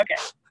Okay,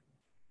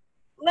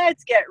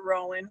 let's get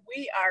rolling.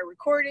 We are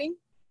recording.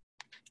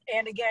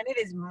 And again, it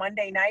is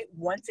Monday night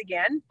once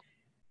again.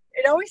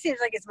 It always seems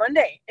like it's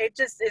Monday. It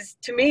just is,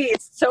 to me,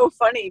 it's so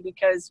funny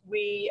because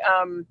it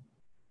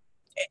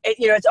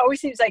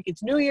always seems like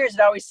it's New Year's. It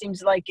always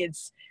seems like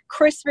it's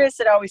Christmas.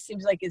 It always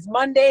seems like it's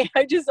Monday.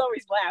 I just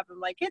always laugh. I'm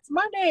like, it's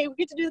Monday. We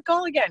get to do the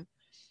call again.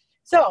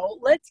 So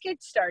let's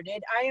get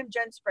started. I am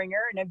Jen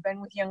Springer, and I've been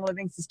with Young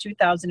Living since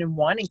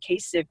 2001. In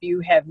case if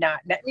you have not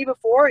met me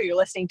before, or you're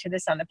listening to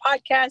this on the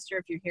podcast, or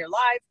if you're here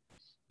live.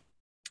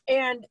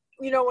 And,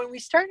 when we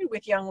started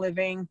with Young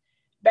Living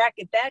back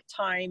at that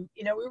time,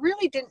 we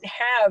really didn't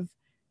have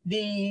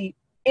the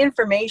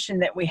information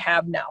that we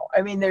have now.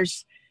 I mean,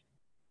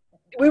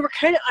 we were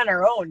kind of on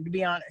our own, to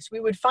be honest. We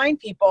would find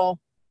people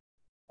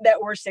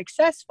that were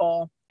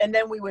successful, and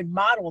then we would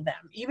model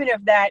them, even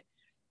if that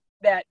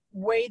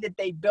way that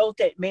they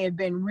built it may have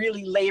been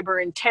really labor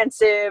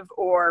intensive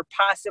or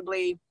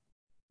possibly,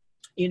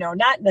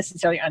 not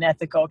necessarily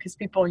unethical, because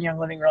people in Young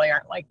Living really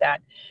aren't like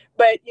that.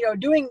 But,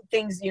 doing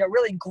things,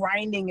 really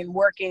grinding and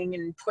working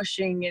and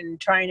pushing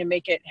and trying to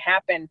make it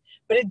happen.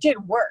 But it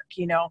did work,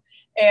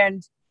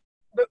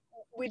 but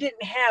we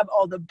didn't have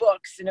all the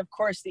books. And of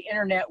course, the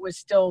internet was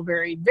still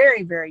very,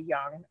 very, very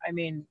young. I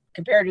mean,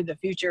 compared to the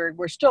future,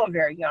 we're still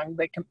very young.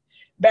 But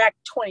back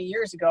 20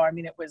 years ago,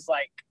 it was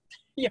like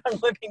Young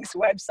Living's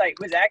website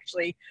was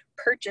actually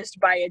purchased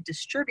by a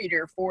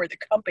distributor for the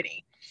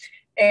company.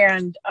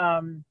 And,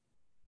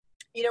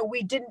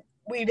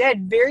 we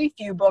had very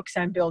few books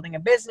on building a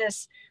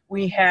business.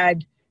 We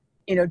had,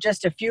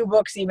 just a few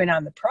books even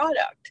on the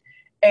product.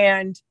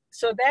 And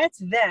so that's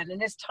then.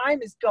 And as time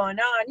has gone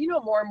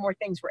on, more and more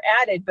things were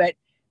added. But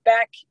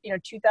back,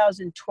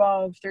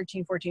 2012,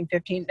 13, 14,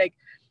 15, like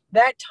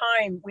that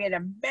time, we had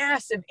a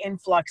massive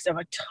influx of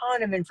a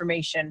ton of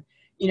information.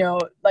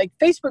 Like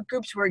Facebook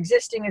groups were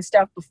existing and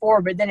stuff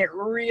before, but then it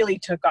really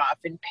took off,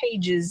 and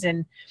pages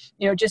and,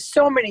 just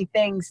so many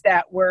things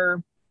that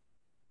were,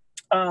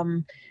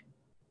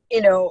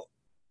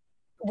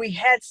 we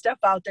had stuff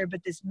out there,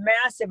 but this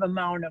massive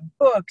amount of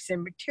books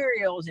and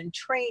materials and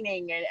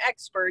training and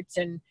experts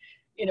and,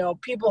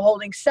 people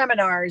holding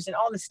seminars and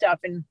all this stuff.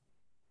 And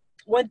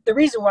the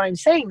reason why I'm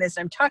saying this,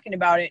 I'm talking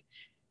about it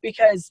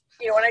because,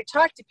 when I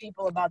talk to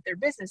people about their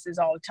businesses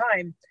all the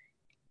time,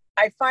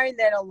 I find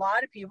that a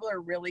lot of people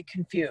are really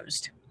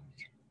confused,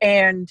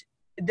 and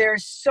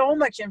there's so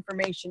much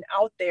information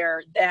out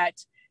there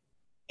that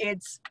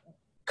it's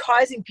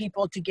causing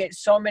people to get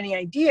so many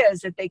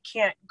ideas that they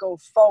can't go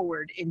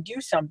forward and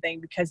do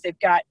something because they've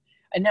got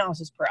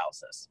analysis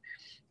paralysis.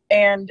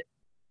 And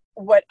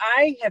what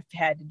I have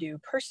had to do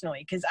personally,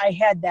 because I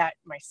had that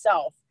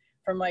myself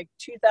from like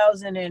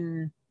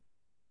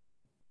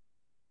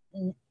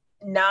 2009,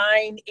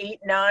 9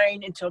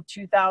 until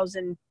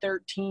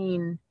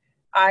 2013,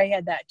 I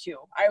had that too.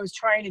 I was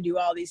trying to do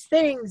all these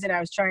things, and I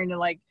was trying to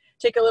like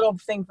take a little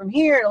thing from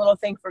here and a little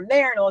thing from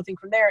there and a little thing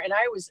from there. And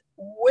I was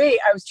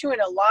doing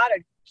a lot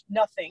of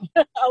nothing,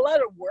 a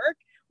lot of work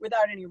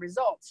without any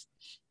results.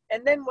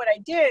 And then what I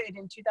did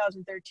in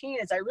 2013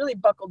 is I really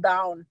buckled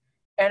down,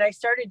 and I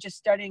started just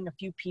studying a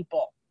few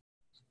people.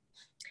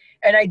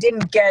 And I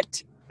didn't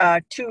get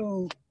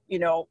too,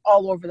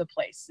 all over the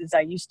place as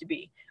I used to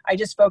be. I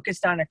just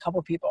focused on a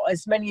couple people.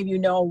 As many of you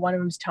know, one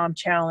of them is Tom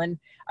Challen.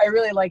 I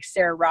really like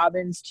Sarah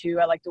Robbins too.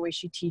 I like the way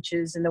she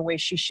teaches and the way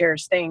she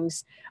shares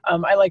things.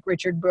 I like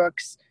Richard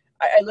Brooks.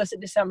 I listen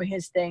to some of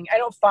his thing. I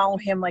don't follow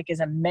him like as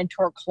a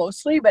mentor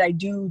closely, but I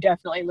do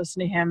definitely listen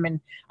to him,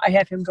 and I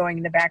have him going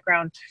in the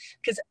background.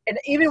 And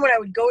even when I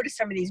would go to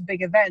some of these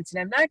big events,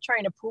 and I'm not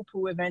trying to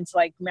poo-poo events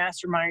like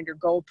Mastermind or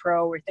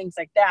GoPro or things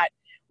like that,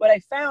 what I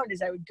found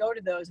is I would go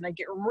to those and I'd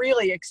get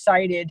really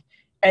excited,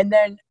 and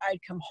then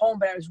I'd come home,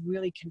 but I was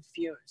really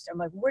confused. I'm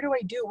like, what do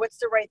I do? What's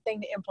the right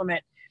thing to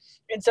implement?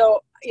 And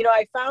so,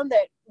 I found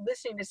that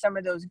listening to some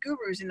of those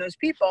gurus and those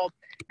people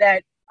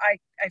that I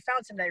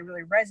found something I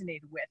really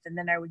resonated with, and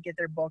then I would get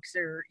their books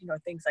or,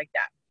 things like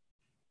that.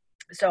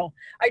 So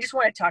I just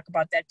want to talk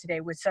about that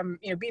today with some,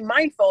 be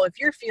mindful if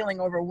you're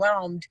feeling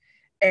overwhelmed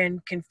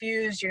and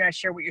confused, you're not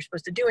sure what you're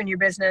supposed to do in your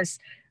business,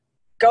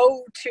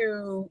 go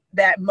to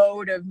that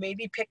mode of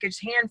maybe pick a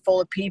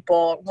handful of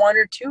people, one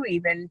or two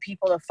even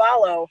people to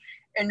follow,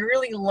 and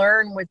really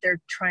learn what they're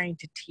trying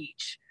to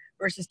teach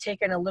versus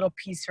taking a little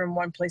piece from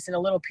one place and a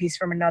little piece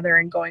from another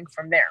and going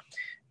from there.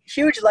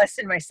 Huge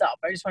lesson myself.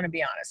 I just want to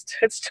be honest.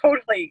 It's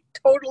totally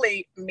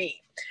me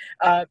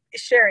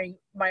sharing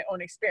my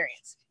own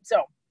experience.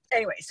 So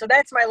anyway, so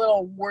that's my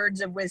little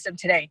words of wisdom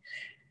today.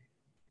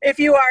 If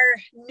you are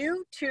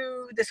new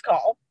to this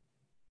call,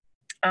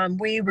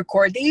 we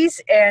record these,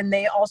 and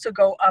they also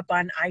go up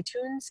on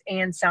iTunes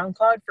and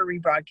SoundCloud for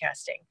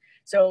rebroadcasting.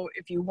 So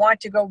if you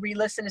want to go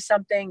re-listen to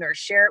something or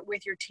share it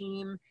with your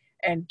team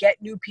and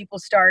get new people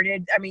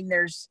started,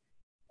 there's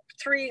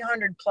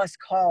 300 plus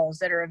calls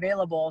that are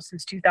available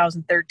since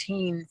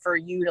 2013 for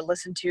you to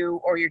listen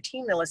to or your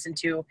team to listen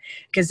to,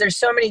 because there's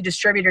so many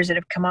distributors that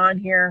have come on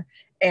here,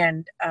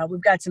 and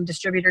we've got some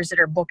distributors that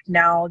are booked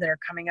now that are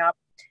coming up,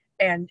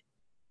 and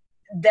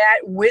that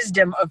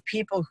wisdom of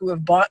people who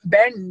have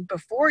been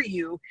before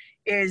you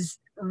is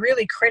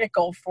really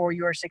critical for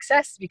your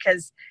success,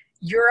 because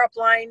your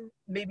upline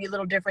may be a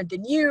little different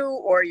than you,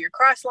 or your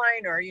cross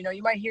line, or, you know,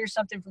 you might hear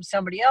something from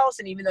somebody else,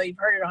 and even though you've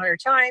heard it 100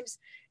 times,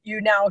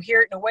 you now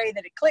hear it in a way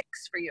that it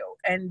clicks for you.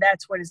 And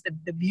that's what is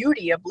the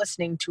beauty of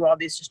listening to all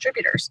these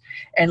distributors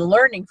and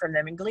learning from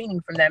them and gleaning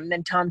from them. And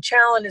then Tom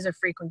Challen is a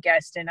frequent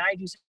guest, and I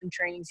do some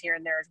trainings here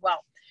and there as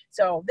well.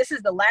 So this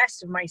is the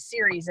last of my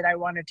series that I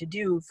wanted to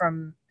do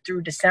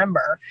through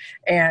December.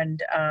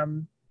 And,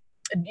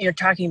 you know,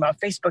 talking about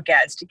Facebook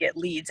ads to get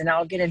leads. And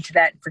I'll get into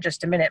that for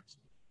just a minute.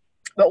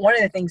 But one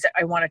of the things that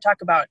I want to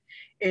talk about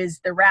is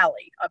the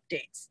rally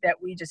updates that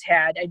we just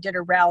had. I did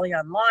a rally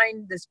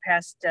online this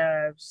past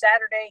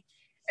Saturday,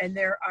 and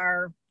there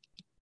are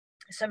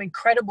some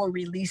incredible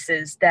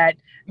releases that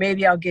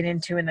maybe I'll get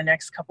into in the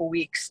next couple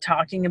weeks,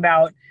 talking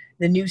about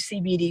the new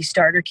CBD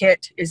starter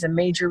kit is a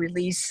major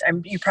release.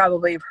 You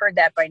probably have heard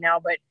that by now,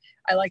 but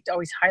I like to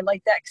always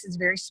highlight that because it's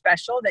very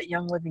special that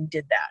Young Living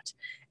did that.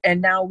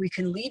 And now we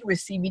can lead with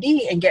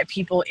CBD and get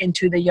people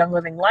into the Young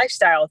Living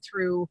lifestyle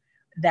through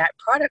that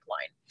product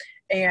line.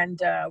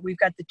 And we've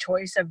got the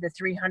choice of the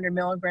 300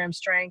 milligram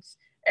strength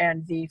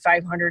and the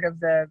 500 of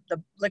the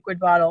liquid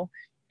bottle,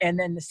 and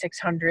then the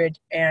 600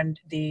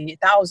 and the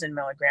 1,000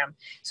 milligram.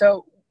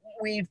 So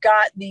we've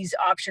got these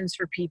options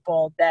for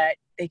people that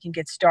they can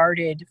get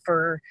started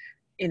for,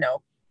 you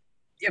know,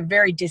 a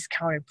very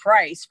discounted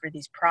price for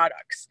these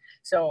products.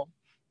 So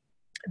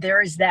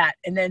there is that.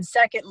 And then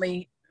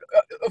secondly,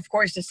 of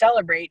course, to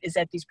celebrate is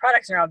that these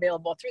products are now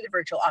available through the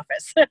virtual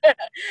office.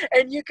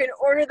 And you can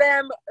order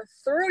them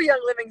through Young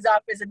Living's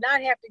office and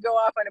not have to go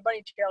off on a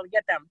bunny trail to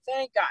get them.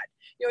 Thank God.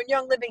 You know,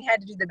 Young Living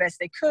had to do the best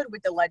they could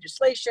with the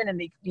legislation and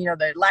the, you know,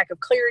 the lack of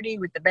clarity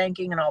with the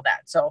banking and all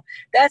that. So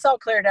that's all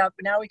cleared up.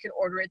 But now we can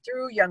order it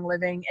through Young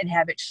Living and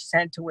have it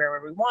sent to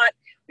wherever we want.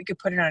 We could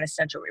put it on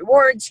Essential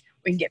Rewards.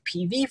 We can get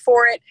PV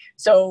for it.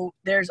 So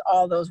there's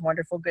all those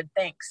wonderful good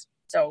things.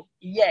 So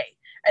yay.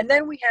 And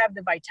then we have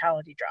the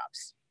Vitality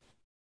Drops.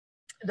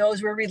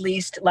 Those were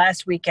released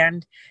last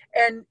weekend.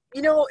 And,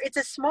 you know, it's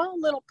a small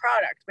little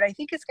product, but I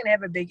think it's going to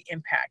have a big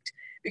impact,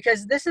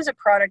 because this is a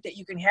product that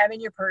you can have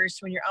in your purse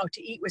when you're out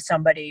to eat with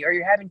somebody, or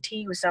you're having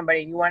tea with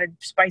somebody and you want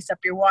to spice up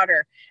your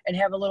water and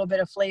have a little bit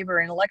of flavor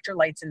and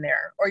electrolytes in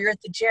there, or you're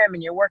at the gym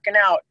and you're working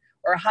out,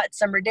 or a hot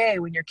summer day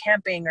when you're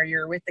camping or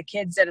you're with the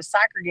kids at a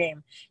soccer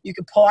game. You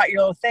could pull out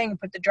your little thing,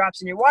 put the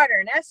drops in your water,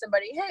 and ask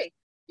somebody, hey,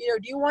 you know,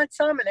 do you want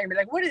some? And they'd be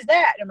like, what is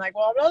that? And I'm like,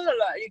 well, blah, blah,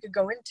 blah. You could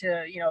go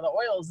into, you know, the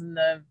oils and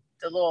the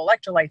little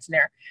electrolytes in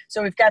there.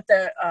 So we've got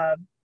the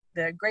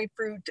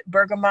grapefruit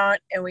bergamot,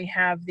 and we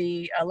have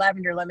the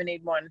lavender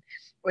lemonade one,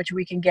 which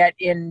we can get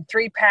in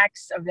 3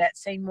 packs of that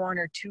same one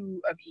or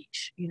 2 of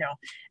each, you know,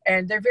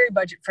 and they're very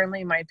budget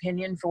friendly in my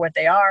opinion for what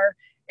they are.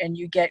 And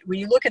you get, when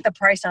you look at the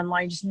price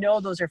online, just know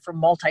those are for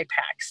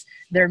multi-packs.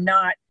 They're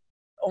not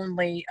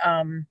only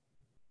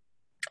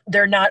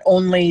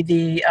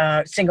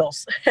the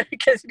singles,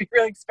 because it'd be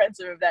really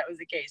expensive if that was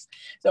the case.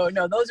 So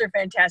no, those are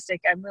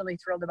fantastic. I'm really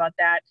thrilled about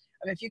that.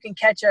 If you can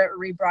catch a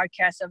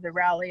rebroadcast of the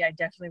rally, I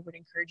definitely would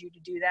encourage you to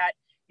do that.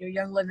 You know,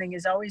 Young Living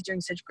is always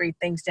doing such great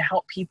things to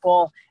help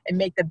people and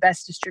make the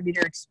best distributor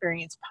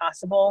experience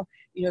possible.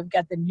 You know, we've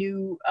got the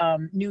new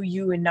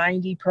You in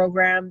 90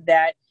 program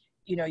that,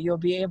 you know, you'll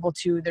be able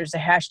to, there's a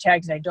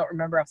hashtags, and I don't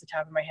remember off the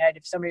top of my head.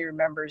 If somebody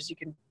remembers, you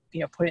can,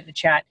 you know, put it in the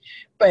chat.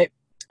 But,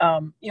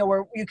 you know,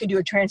 where you can do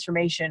a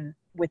transformation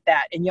with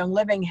that. And Young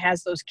Living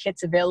has those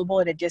kits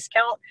available at a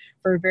discount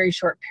for a very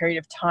short period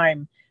of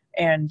time.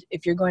 And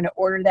if you're going to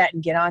order that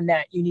and get on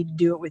that, you need to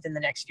do it within the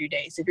next few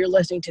days. If you're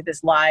listening to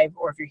this live,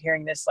 or if you're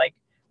hearing this like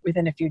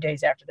within a few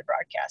days after the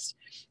broadcast.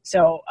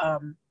 So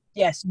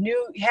yes,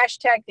 new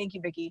hashtag, thank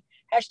you, Vicki.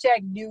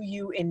 Hashtag new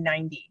you in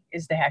 90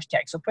 is the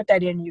hashtag. So put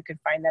that in. You can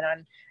find that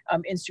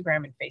on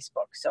Instagram and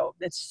Facebook. So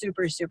that's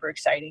super, super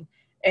exciting.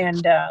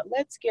 And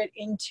let's get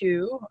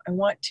into, I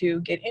want to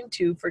get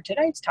into for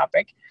tonight's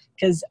topic,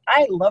 because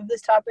I love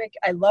this topic.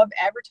 I love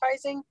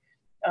advertising.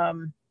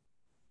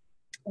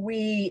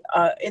 We,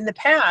 in the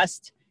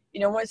past,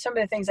 you know, some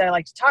of the things I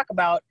like to talk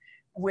about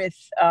with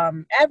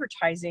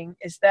advertising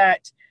is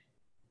that,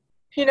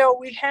 you know,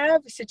 we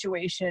have a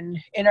situation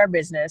in our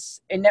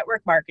business in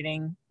network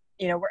marketing.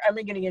 You know, I'm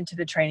going to get into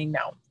the training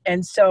now.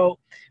 And so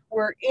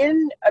we're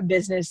in a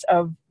business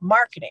of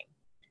marketing.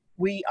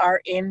 We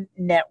are in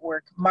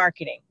network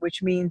marketing,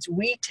 which means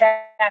we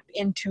tap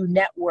into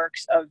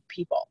networks of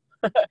people.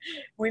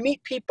 We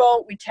meet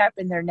people, we tap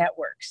in their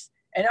networks.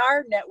 And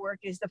our network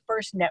is the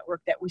first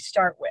network that we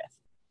start with.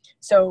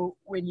 So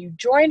when you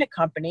join a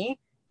company,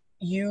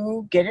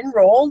 you get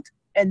enrolled,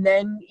 and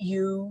then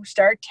you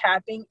start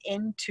tapping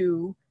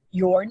into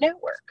your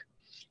network.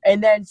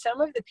 And then some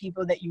of the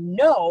people that you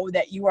know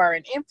that you are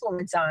an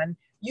influence on,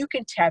 you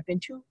can tap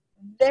into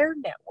their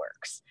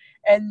networks.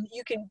 And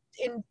you can,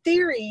 in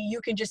theory, you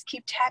can just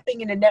keep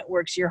tapping into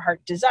networks your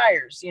heart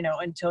desires, you know,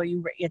 until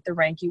you get the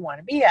rank you want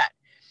to be at.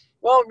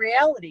 Well,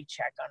 reality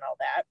check on all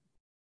that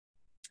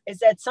is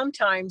that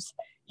sometimes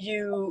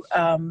you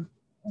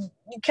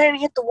you kind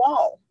of hit the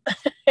wall.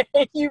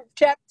 You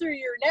tap through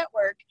your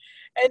network,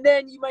 and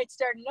then you might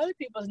start in other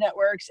people's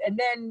networks, and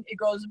then it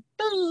goes,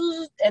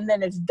 and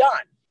then it's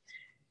done.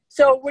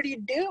 So what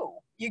do?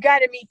 You got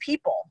to meet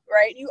people,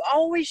 right? You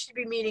always should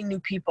be meeting new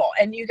people.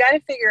 And you got to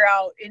figure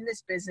out in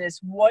this business,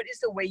 what is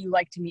the way you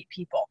like to meet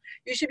people?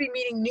 You should be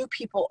meeting new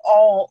people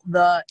all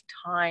the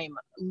time.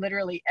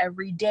 Literally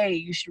every day,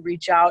 you should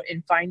reach out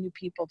and find new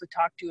people to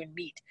talk to and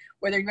meet.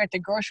 Whether you're at the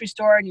grocery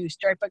store and you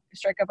strike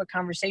up a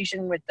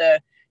conversation with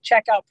the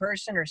checkout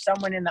person or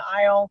someone in the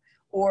aisle,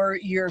 or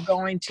you're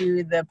going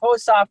to the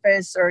post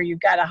office, or you've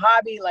got a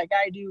hobby like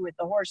I do with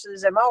the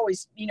horses. I'm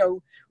always,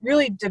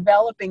 really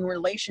developing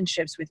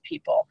relationships with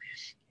people.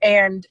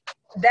 And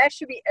that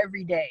should be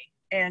every day.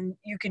 And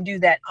you can do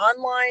that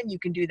online. You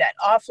can do that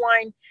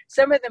offline.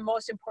 Some of the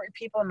most important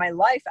people in my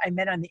life I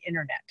met on the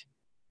internet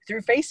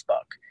through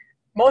Facebook,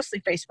 mostly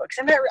Facebook.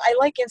 I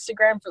like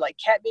Instagram for like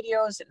cat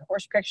videos and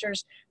horse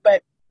pictures,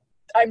 but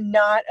I'm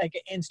not like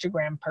an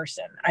Instagram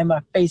person. I'm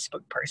a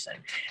Facebook person.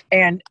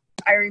 And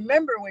I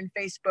remember when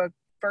Facebook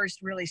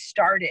first really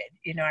started,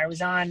 I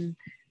was on,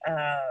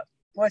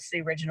 what's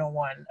the original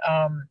one?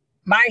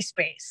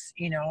 MySpace,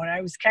 and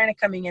I was kind of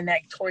coming in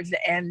that towards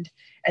the end,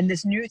 and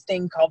this new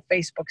thing called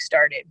Facebook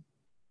started,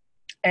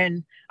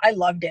 and I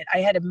loved it. I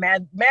had a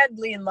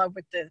madly in love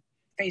with the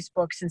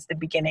Facebook since the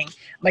beginning.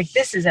 I'm like,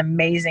 this is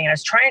amazing. And I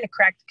was trying to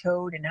crack the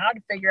code and how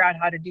to figure out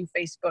how to do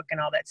Facebook and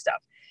all that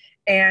stuff.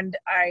 And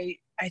I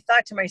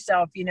thought to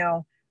myself,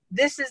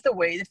 this is the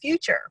way of the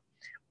future.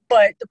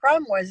 But the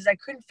problem was I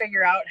couldn't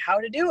figure out how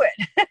to do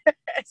it.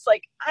 It's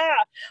like, I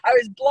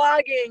was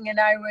blogging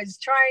and I was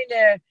trying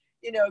to,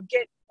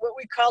 get what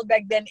we called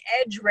back then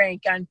edge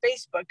rank on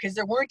Facebook, because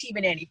there weren't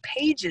even any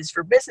pages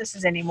for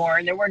businesses anymore,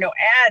 and there were no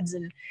ads.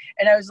 And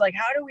I was like,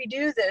 how do we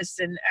do this?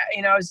 And,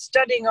 I was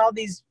studying all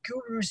these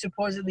gurus,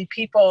 supposedly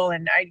people,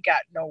 and I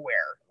got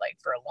nowhere like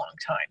for a long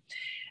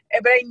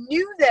time. But I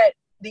knew that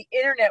the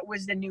internet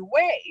was the new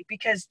way,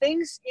 because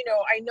things,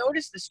 I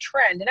noticed this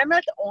trend, and I'm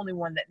not the only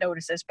one that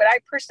noticed this, but I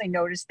personally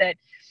noticed that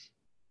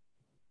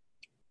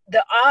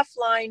the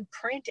offline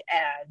print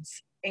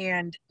ads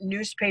and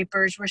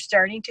newspapers were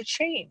starting to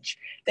change.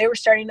 They were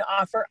starting to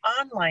offer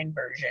online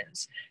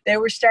versions. They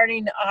were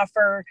starting to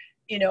offer,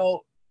 a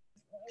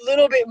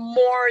little bit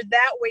more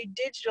that way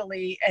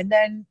digitally. And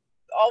then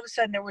all of a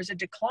sudden there was a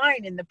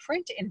decline in the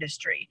print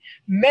industry.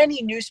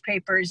 Many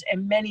newspapers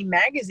and many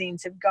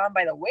magazines have gone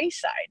by the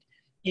wayside.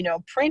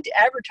 Print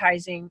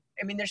advertising,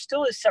 there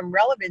still is some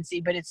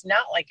relevancy, but it's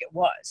not like it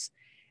was.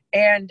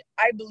 And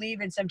I believe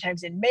in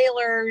sometimes in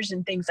mailers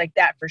and things like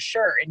that for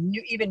sure. And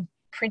even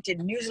printed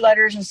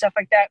newsletters and stuff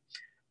like that.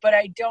 But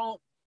I don't,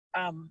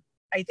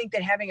 I think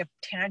that having a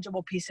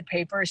tangible piece of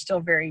paper is still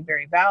very,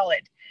 very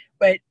valid.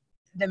 But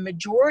the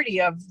majority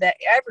of that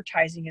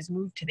advertising has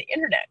moved to the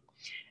internet.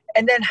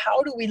 And then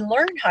how do we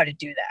learn how to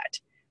do that?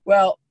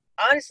 Well,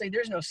 honestly,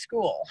 there's no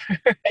school,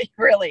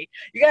 really.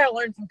 You got to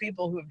learn from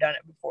people who have done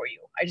it before you.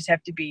 I just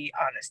have to be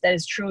honest. That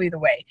is truly the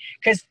way,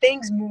 because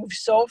things move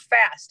so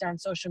fast on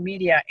social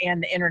media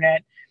and the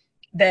internet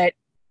that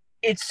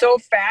it's so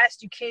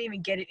fast you can't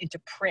even get it into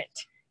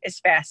print as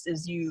fast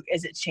as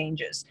it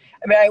changes.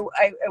 I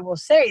will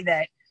say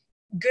that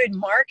good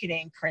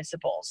marketing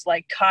principles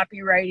like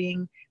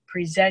copywriting,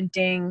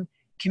 presenting,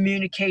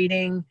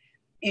 communicating,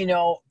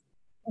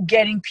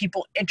 getting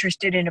people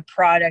interested in a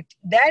product,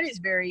 that is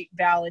very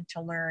valid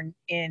to learn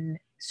in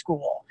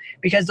school,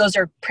 because those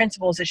are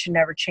principles that should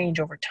never change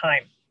over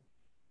time.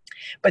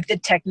 But the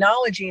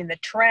technology and the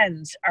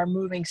trends are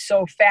moving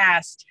so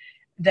fast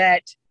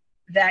that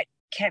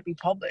can't be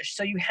published.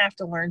 So you have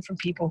to learn from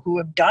people who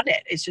have done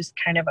it. It's just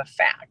kind of a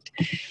fact.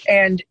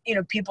 And,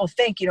 people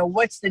think,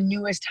 what's the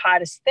newest,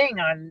 hottest thing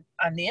on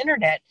the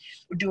internet?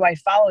 Do I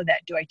follow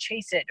that? Do I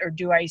chase it? Or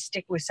do I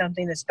stick with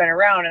something that's been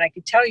around? And I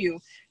can tell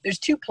you, there's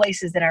two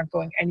places that aren't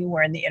going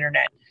anywhere in the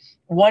internet.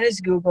 One is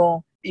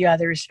Google. The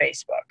other is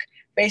Facebook.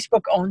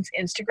 Facebook owns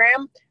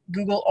Instagram.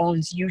 Google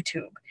owns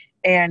YouTube.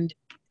 And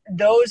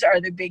those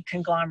are the big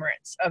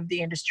conglomerates of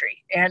the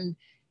industry. And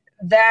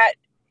that,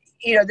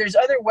 there's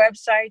other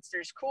websites,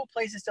 there's cool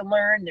places to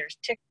learn, there's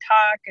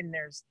TikTok, and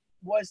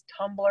was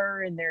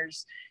Tumblr, and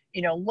there's,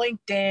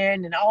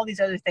 LinkedIn and all these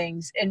other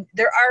things. And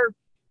there are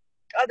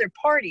other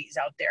parties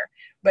out there,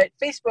 but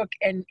Facebook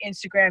and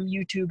Instagram,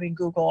 YouTube, and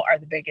Google are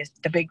the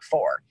big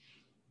four.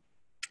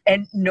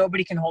 And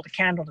nobody can hold a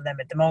candle to them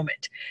at the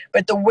moment.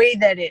 But the way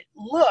that it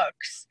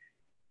looks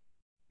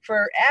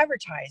for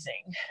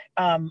advertising,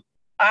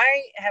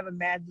 I have a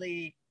mad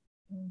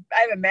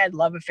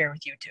love affair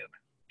with YouTube.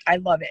 I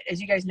love it.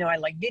 As you guys know, I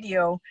like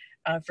video.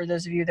 For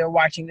those of you that are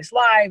watching this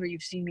live or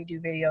you've seen me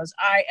do videos,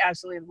 I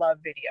absolutely love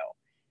video.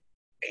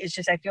 It's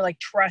just, I feel like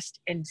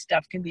trust and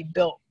stuff can be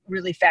built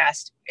really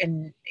fast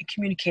in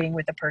communicating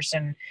with a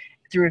person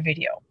through a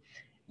video.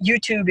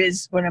 YouTube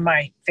is one of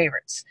my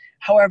favorites.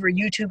 However,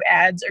 YouTube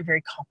ads are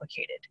very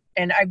complicated,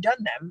 and I've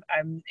done them.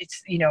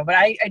 But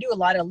I do a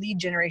lot of lead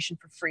generation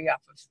for free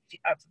off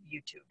of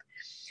YouTube.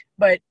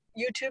 But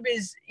YouTube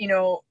is,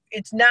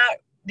 it's not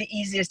the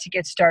easiest to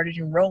get started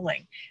and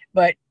rolling,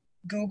 but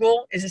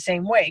Google is the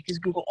same way because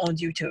Google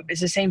owns YouTube.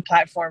 It's the same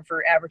platform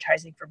for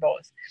advertising for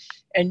both.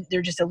 And there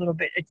are just a little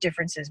bit of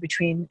differences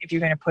between if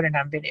you're going to put it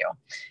on video.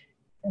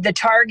 The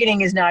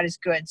targeting is not as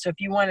good. So if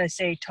you want to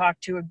say,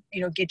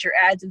 get your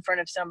ads in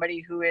front of somebody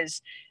who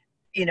is,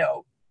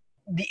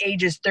 the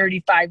ages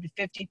 35 to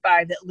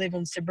 55 that live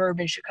in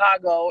suburban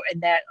Chicago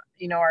and that,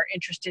 are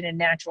interested in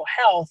natural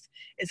health,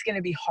 it's going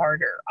to be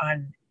harder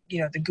on,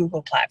 the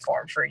Google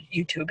platform for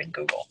YouTube and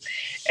Google.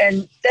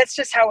 And that's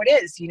just how it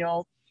is,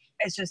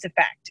 it's just a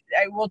fact.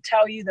 I will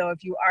tell you though,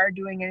 if you are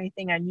doing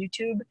anything on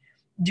YouTube,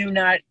 do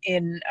not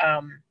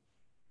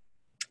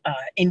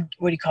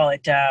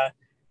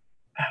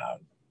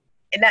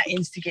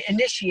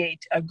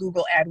initiate a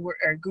Google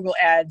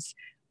ads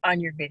on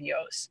your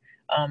videos.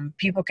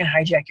 People can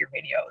hijack your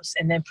videos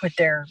and then put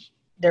their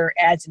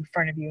ads in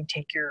front of you and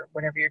take your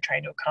whatever you're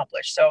trying to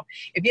accomplish. So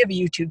if you have a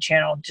YouTube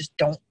channel, just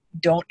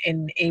don't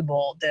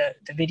enable the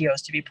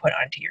videos to be put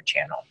onto your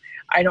channel.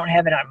 I don't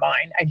have it on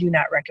mine. I do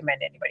not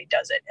recommend anybody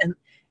does it. And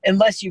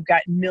unless you've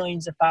got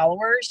millions of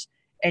followers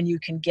and you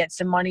can get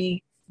some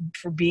money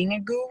for being a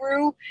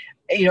guru,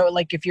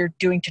 like if you're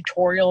doing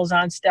tutorials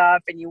on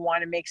stuff and you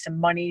want to make some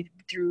money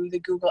through the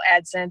Google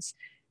AdSense,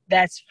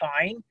 that's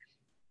fine.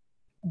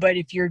 But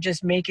if you're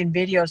just making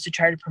videos to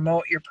try to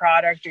promote your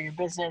product or your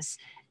business,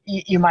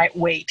 you might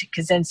wait,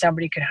 because then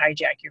somebody could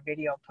hijack your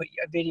video, put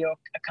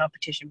a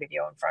competition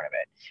video in front of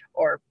it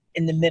or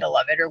in the middle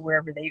of it or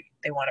wherever they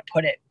want to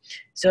put it.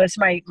 So that's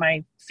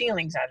my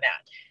feelings on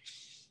that.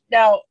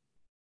 Now,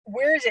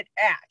 where is it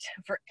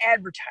at for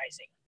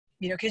advertising?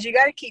 Because you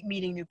got to keep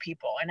meeting new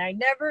people. And I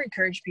never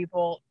encourage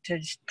people to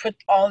just put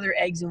all their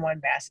eggs in one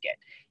basket.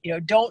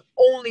 Don't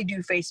only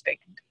do Facebook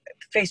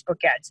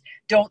ads.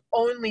 Don't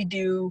only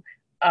do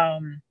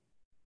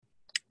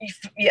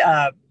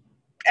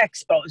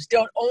expos.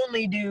 Don't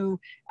only do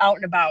out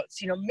and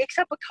abouts. Mix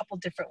up a couple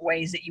different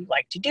ways that you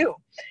like to do.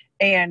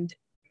 And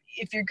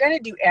if you're going to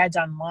do ads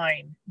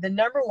online, the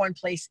number one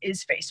place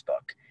is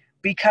Facebook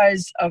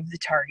because of the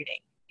targeting.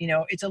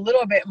 It's a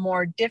little bit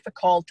more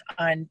difficult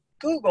on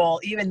Google,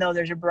 even though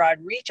there's a broad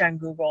reach on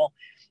Google,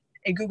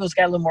 and Google's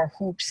got a little more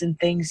hoops and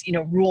things,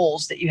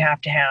 rules that you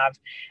have to have.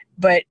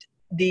 But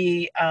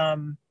the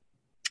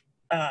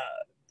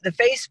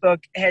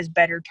Facebook has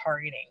better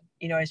targeting.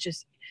 It's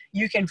just,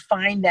 you can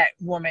find that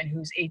woman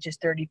who's ages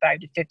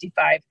 35 to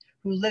 55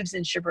 who lives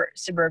in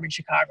suburban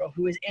Chicago,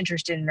 who is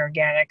interested in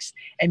organics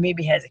and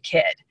maybe has a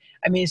kid.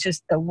 I mean, it's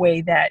just the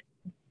way that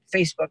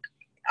Facebook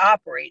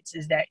operates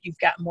is that you've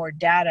got more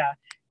data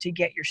to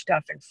get your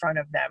stuff in front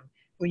of them.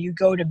 When you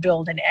go to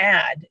build an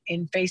ad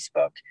in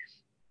Facebook,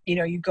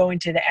 you go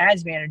into the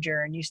ads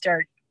manager and you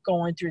start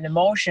going through the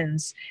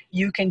motions.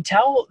 You can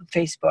tell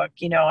Facebook,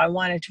 I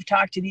wanted to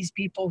talk to these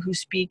people who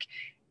speak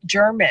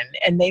German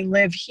and they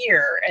live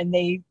here and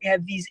they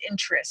have these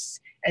interests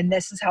and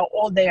this is how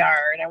old they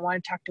are and I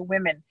want to talk to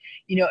women,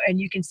 and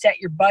you can set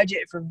your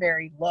budget for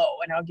very low,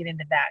 and I'll get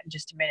into that in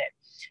just a minute.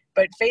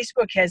 But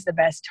Facebook has the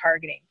best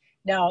targeting.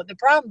 Now, the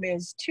problem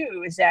is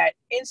that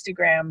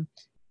Instagram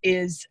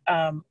is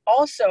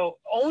also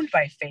owned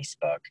by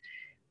Facebook,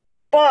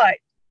 but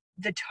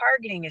the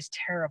targeting is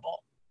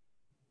terrible.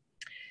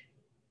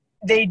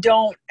 They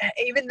don't,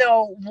 even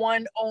though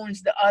one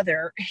owns the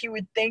other, you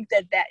would think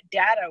that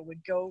data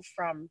would go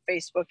from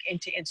Facebook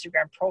into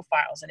Instagram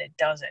profiles, and it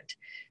doesn't.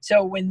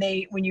 So when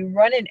you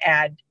run an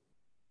ad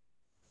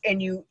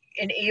and you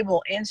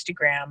enable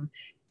Instagram,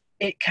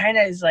 it kind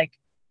of is like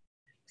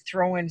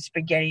throwing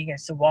spaghetti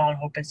against the wall and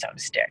hoping something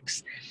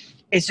sticks.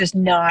 It's just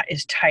not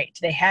as tight.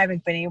 They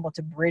haven't been able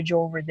to bridge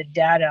over the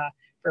data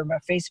from a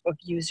Facebook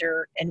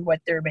user and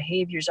what their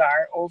behaviors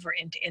are over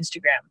into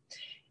Instagram.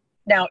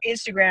 Now,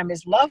 Instagram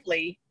is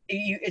lovely.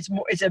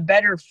 It's a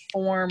better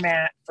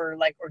format for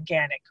like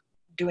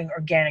doing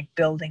organic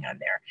building on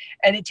there.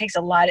 And it takes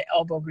a lot of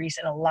elbow grease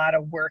and a lot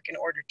of work in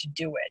order to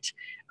do it.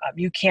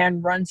 You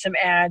can run some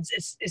ads.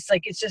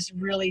 It's just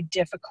really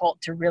difficult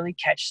to really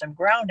catch some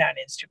ground on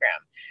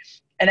Instagram.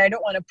 And I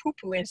don't want to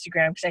poo-poo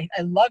Instagram because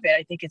I love it.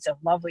 I think it's a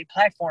lovely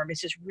platform.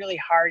 It's just really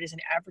hard as an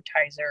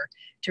advertiser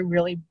to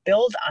really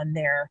build on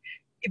there.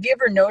 If you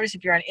ever notice,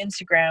 if you're on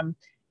Instagram,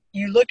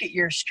 you look at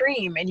your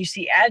stream and you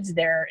see ads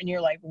there and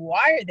you're like,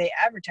 why are they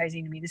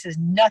advertising to me? This is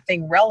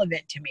nothing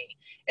relevant to me.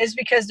 It's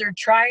because they're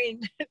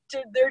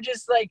they're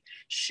just like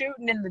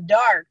shooting in the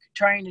dark,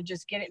 trying to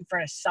just get it in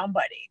front of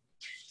somebody.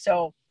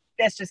 So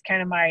that's just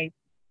kind of my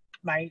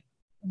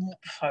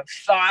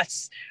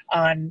thoughts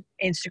on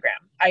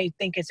Instagram. I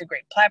think it's a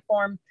great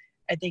platform.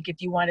 I think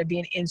if you want to be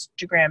an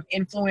Instagram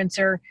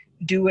influencer,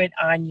 do it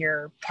on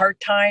your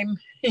part-time,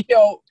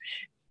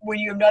 when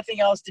you have nothing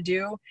else to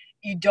do.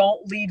 You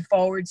don't lead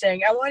forward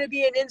saying, I want to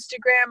be an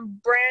Instagram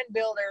brand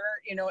builder,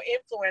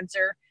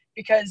 influencer,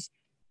 because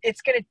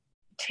it's going to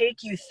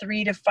take you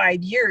 3 to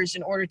 5 years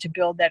in order to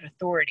build that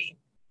authority.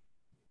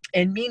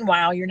 And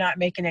meanwhile, you're not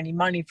making any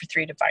money for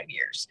 3 to 5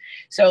 years.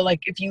 So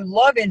like if you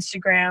love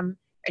Instagram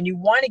and you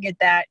want to get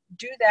that,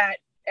 do that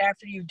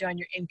after you've done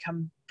your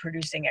income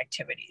producing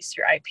activities,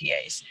 your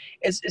IPAs.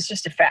 It's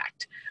just a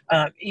fact.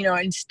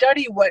 And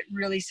study what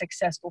really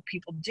successful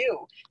people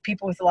do.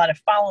 People with a lot of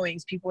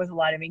followings, people with a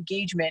lot of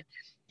engagement,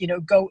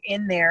 go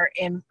in there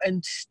and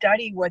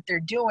study what they're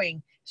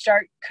doing.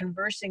 Start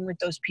conversing with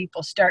those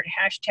people, start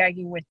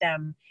hashtagging with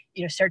them,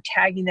 start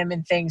tagging them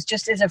in things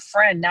just as a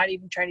friend, not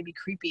even trying to be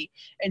creepy,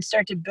 and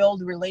start to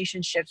build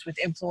relationships with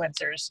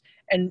influencers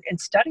and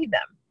study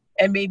them.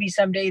 And maybe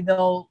someday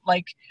they'll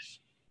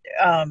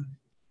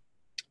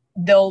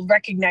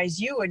recognize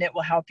you and it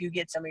will help you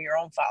get some of your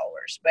own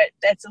followers. But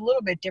that's a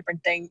little bit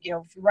different thing. If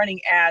you're running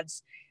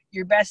ads,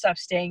 you're best off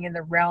staying in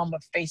the realm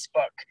of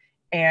Facebook.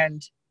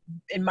 And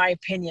in my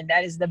opinion,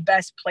 that is the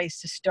best place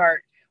to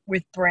start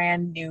with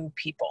brand new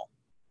people,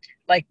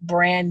 like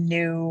brand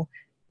new,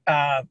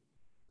 how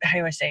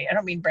do I say? I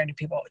don't mean brand new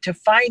people, to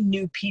find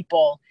new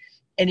people.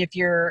 And if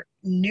you're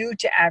new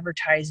to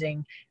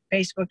advertising,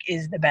 Facebook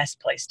is the best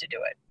place to do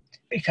it,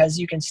 because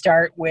you can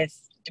start with,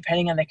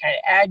 depending on the kind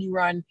of ad you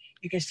run,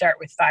 you can start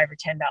with $5 or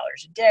 $10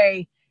 a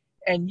day,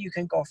 and you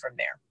can go from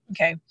there.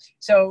 Okay.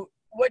 So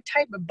what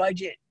type of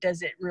budget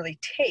does it really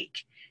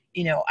take?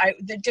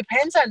 It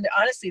depends on,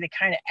 honestly, the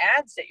kind of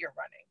ads that you're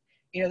running.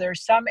 There are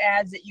some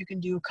ads that you can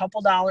do a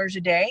couple dollars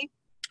a day.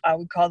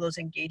 We call those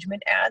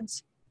engagement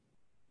ads.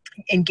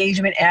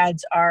 Engagement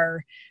ads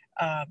are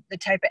the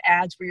type of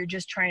ads where you're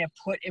just trying to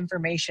put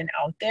information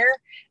out there.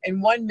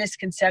 And one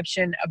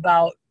misconception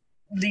about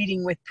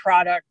leading with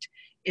product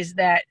is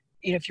that,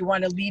 if you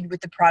want to lead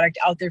with the product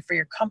out there for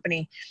your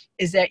company,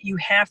 is that you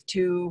have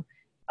to,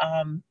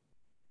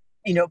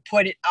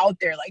 put it out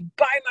there, like,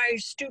 buy my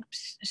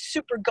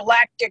super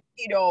galactic,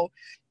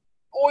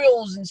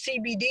 oils and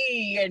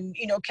CBD and,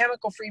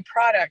 chemical-free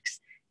products.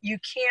 You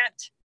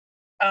can't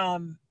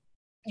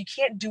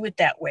do it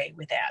that way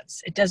with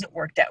ads. It doesn't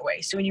work that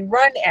way. So when you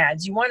run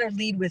ads, you want to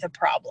lead with a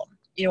problem.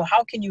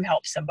 How can you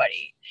help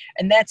somebody?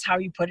 And that's how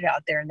you put it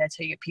out there. And that's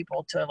how you get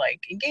people to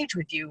engage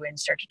with you and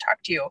start to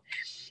talk to you.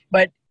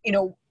 But,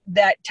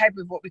 that type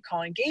of what we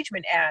call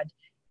engagement ad,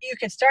 you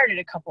can start at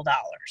a couple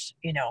dollars,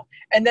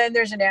 and then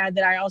there's an ad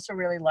that I also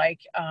really like.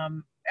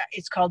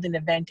 It's called an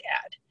event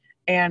ad.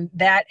 And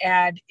that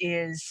ad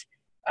is,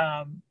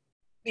 an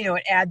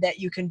ad that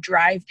you can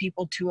drive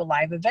people to a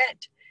live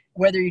event,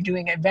 whether you're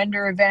doing a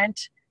vendor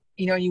event,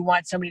 you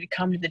want somebody to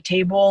come to the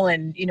table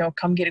and,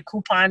 come get a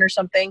coupon or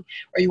something,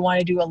 or you want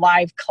to do a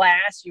live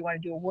class, you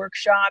want to do a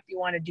workshop, you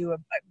want to do a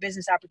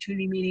business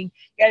opportunity meeting.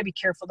 You got to be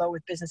careful though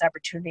with business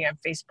opportunity on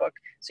Facebook,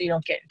 so you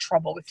don't get in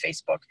trouble with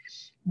Facebook.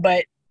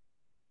 But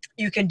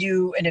you can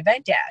do an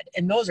event ad,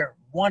 and those are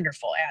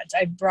wonderful ads.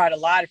 I've brought a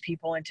lot of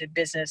people into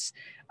business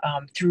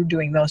through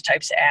doing those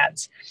types of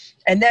ads.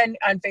 And then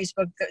on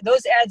Facebook,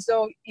 those ads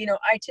though,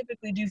 I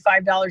typically do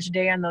 $5 a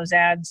day on those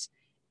ads.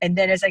 And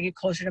then as I get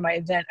closer to my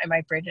event, I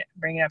might bring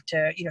it up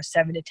to,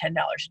 $7 to $10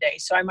 a day.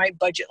 So I might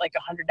budget like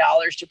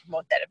 $100 to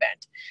promote that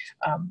event.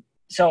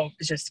 So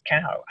it's just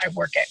kind of how I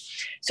work it.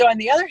 So on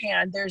the other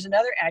hand, there's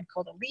another ad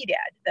called a lead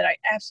ad that I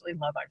absolutely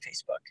love on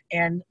Facebook.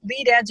 And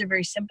lead ads are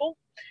very simple.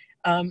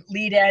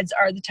 Lead ads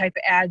are the type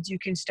of ads you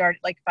can start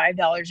at like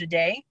 $5 a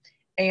day,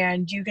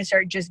 and you can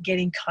start just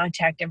getting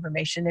contact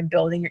information and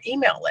building your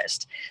email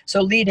list.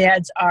 So lead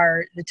ads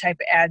are the type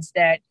of ads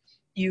that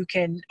you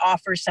can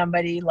offer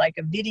somebody like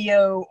a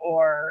video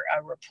or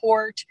a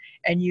report,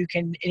 and you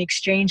can, in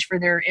exchange for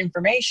their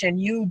information,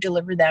 you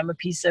deliver them a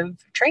piece of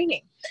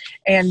training.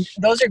 And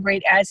those are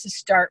great ads to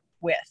start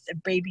with, a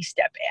baby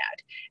step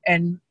ad.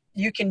 And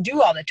you can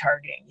do all the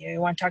targeting. You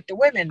want to talk to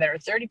women that are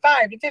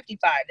 35 to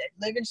 55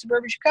 that live in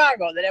suburban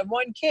Chicago, that have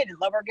one kid and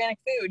love organic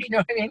food.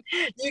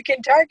 You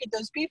can target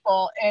those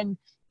people and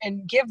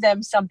give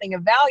them something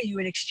of value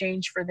in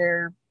exchange for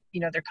their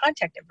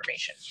contact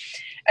information.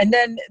 And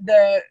then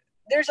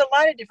there's a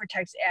lot of different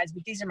types of ads,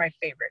 but these are my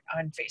favorite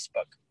on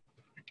Facebook.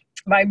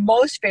 My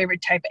most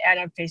favorite type of ad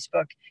on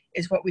Facebook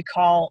is what we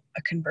call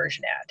a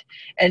conversion ad.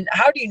 And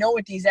how do you know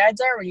what these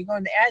ads are? When you go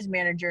in the ads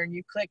manager and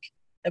you click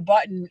the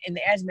button in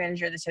the ads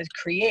manager that says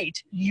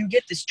create, you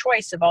get this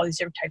choice of all these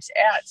different types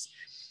of ads.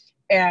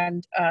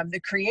 And the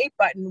create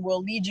button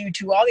will lead you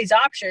to all these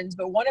options,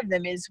 but one of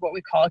them is what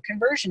we call a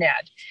conversion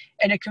ad.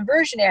 And a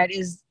conversion ad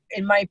is,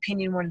 in my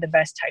opinion, one of the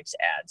best types of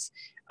ads.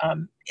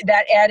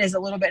 That ad is a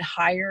little bit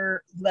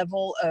higher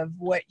level of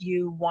what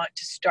you want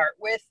to start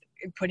with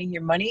putting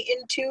your money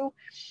into.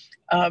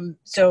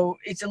 So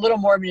it's a little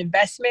more of an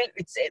investment.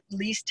 It's at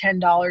least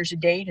 $10 a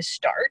day to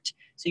start.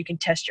 So you can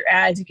test your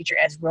ads and get your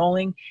ads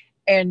rolling.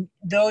 And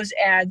those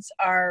ads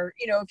are,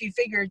 if you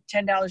figure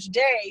 $10 a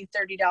day,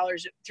 $30,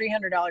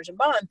 $300 a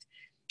month,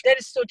 that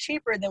is still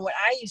cheaper than what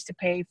I used to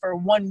pay for a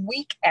 1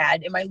 week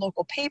ad in my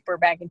local paper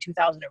back in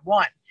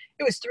 2001.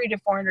 It was $300 to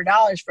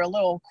 $400 for a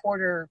little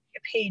quarter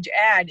page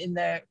ad in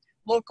the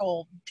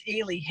local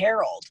Daily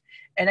Herald.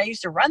 And I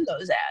used to run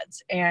those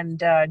ads and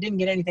didn't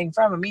get anything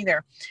from them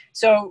either.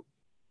 So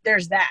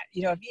there's that,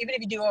 even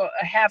if you do a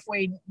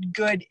halfway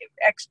good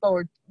expo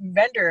or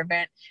vendor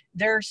event,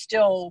 they're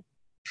still,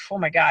 oh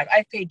my God,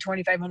 I've paid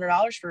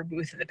 $2,500 for a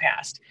booth in the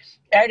past.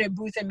 I had a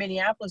booth in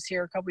Minneapolis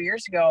here a couple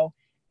years ago,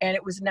 and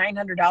it was a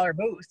 $900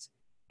 booth.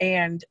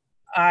 And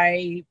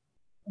I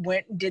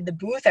went and did the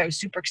booth. I was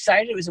super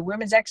excited. It was a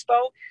women's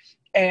expo,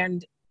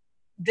 and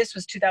this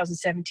was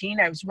 2017.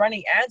 I was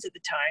running ads at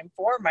the time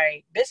for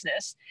my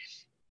business,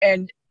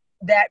 and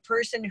that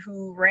person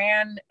who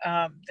ran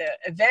the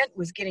event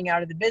was getting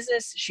out of the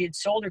business. She had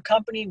sold her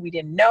company. We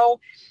didn't know.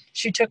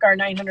 She took our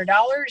 $900,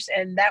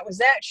 and that was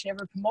that. She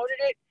never promoted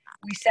it.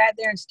 We sat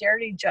there and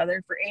stared at each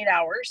other for 8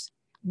 hours.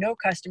 No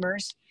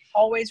customers.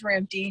 Hallways were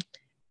empty.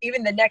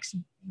 Even the next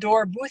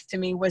door booth to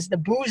me was the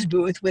booze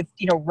booth with,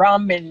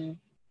 rum and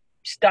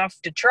stuff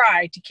to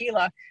try,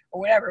 tequila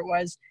or whatever it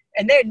was.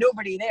 And they had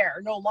nobody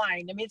there, no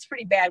line. I mean, it's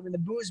pretty bad when the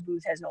booze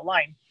booth has no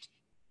line.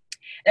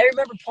 And I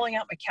remember pulling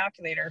out my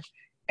calculator,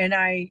 and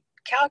I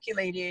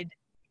calculated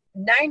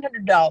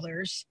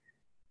 $900.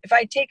 If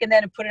I'd taken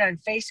that and put it on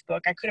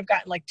Facebook, I could have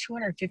gotten like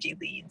 250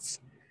 leads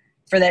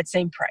for that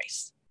same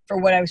price for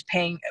what I was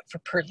paying for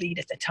per lead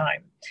at the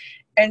time.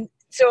 And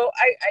so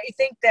I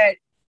think that,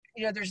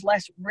 there's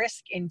less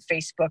risk in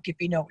Facebook if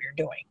you know what you're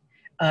doing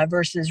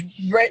versus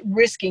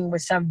risking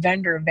with some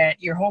vendor event.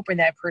 You're hoping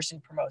that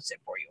person promotes it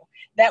for you.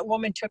 That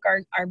woman took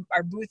our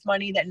booth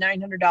money, that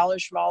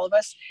 $900 from all of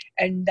us,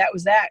 and that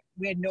was that.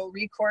 We had no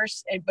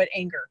recourse but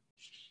anger.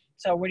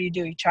 So what do?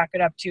 You chalk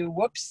it up to,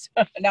 whoops,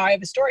 now I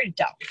have a story to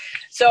tell.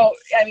 So,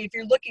 I mean, if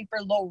you're looking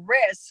for low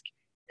risk,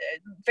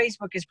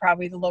 Facebook is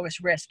probably the lowest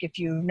risk. If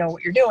you know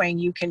what you're doing,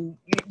 you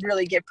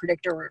really get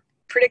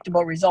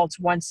predictable results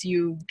once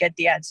you get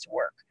the ads to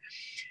work.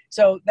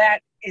 So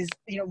that is,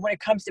 when it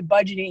comes to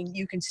budgeting,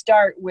 you can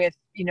start with,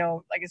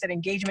 like I said,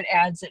 engagement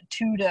ads at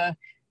 $2 to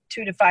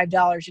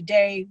 $5 a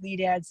day,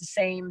 lead ads the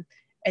same,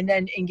 and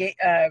then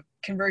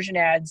conversion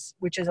ads,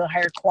 which is a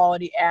higher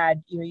quality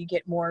ad. You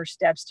get more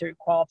steps to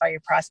qualify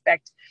your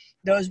prospect.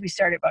 Those we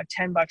start at about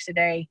 $10 a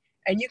day,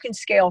 and you can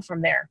scale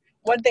from there.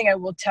 One thing I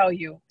will tell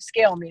you,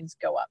 scale means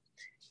go up.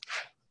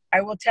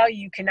 I will tell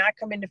you cannot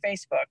come into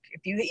Facebook.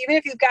 Even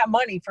if you've got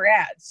money for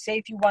ads, say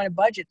if you want to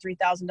budget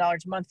 $3,000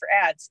 a month for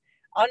ads.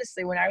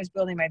 Honestly, when I was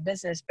building my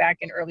business back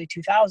in early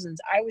 2000s,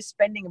 I was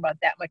spending about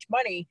that much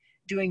money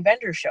doing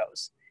vendor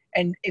shows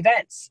and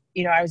events.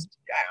 I was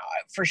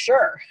for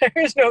sure.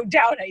 There's no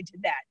doubt I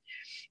did that.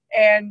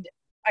 And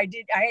I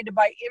had to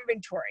buy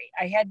inventory.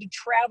 I had to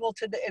travel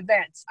to the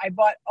events. I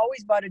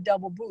always bought a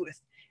double booth.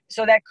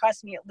 So that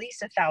cost me at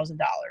least $1,000.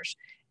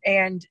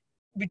 And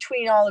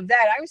between all of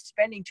that, I was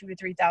spending $2,000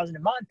 to $3,000 a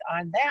month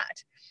on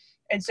that.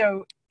 And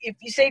so if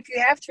you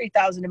have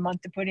 $3,000 a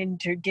month to put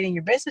into getting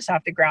your business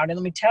off the ground, and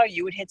let me tell you,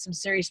 you would hit some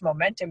serious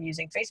momentum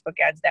using Facebook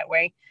ads that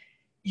way.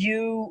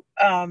 What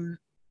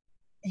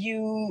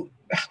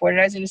did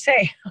I was going to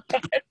say?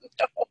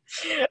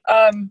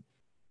 I don't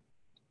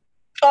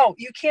know.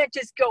 You can't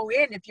just go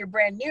in if you're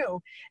brand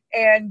new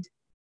and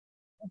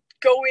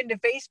go into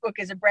Facebook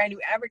as a brand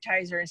new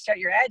advertiser and start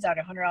your ads out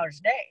 $100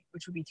 a day,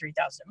 which would be $3,000 a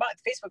month.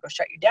 Facebook will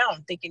shut you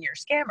down thinking you're a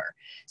scammer.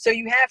 So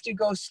you have to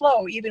go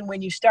slow even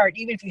when you start,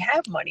 even if you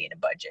have money in a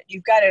budget.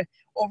 You've got to,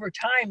 over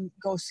time,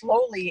 go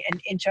slowly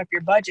and inch up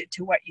your budget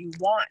to what you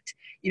want.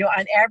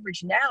 On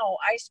average now,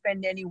 I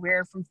spend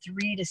anywhere from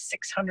 $300 to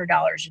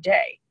 $600 a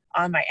day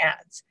on my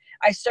ads.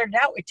 I started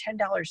out with $10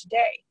 a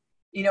day.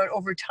 And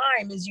over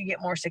time, as you get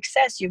more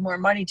success, you have more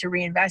money to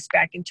reinvest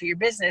back into your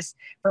business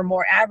for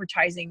more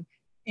advertising,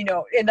 and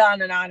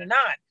on and on and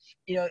on.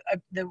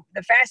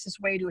 The fastest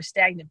way to a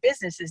stagnant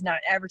business is not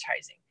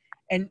advertising.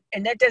 And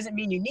that doesn't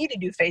mean you need to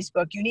do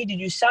Facebook. You need to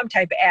do some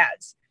type of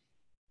ads,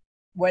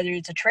 whether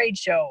it's a trade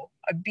show,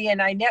 a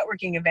BNI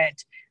networking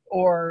event,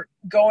 or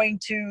going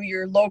to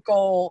your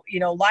local,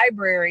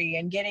 library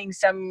and getting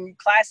some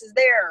classes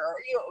there. Or,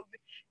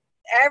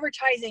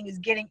 advertising is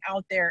getting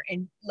out there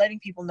and letting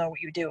people know what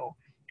you do,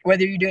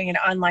 whether you're doing it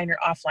online or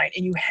offline.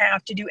 And you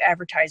have to do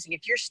advertising.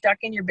 If you're stuck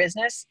in your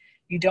business,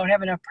 you don't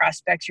have enough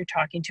prospects you're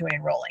talking to and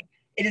enrolling.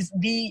 It is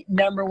the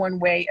number one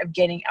way of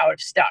getting out of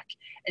stuck.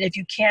 And if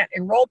you can't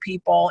enroll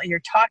people and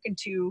you're talking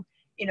to,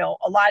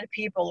 a lot of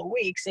people a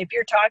week, so if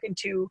you're talking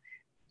to,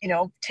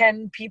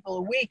 10 people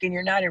a week and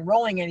you're not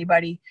enrolling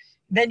anybody,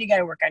 then you got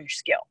to work on your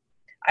skill.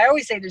 I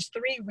always say there's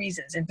 3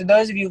 reasons. And for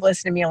those of you who've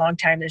listened to me a long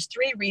time, there's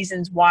 3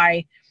 reasons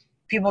why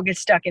people get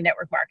stuck in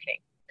network marketing.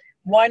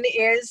 One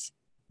is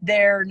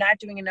they're not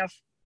doing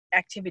enough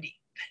activity.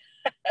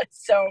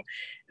 So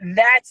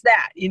that's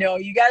that. You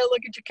got to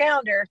look at your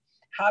calendar.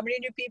 How many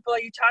new people are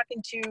you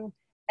talking to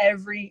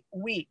every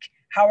week?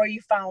 How are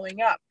you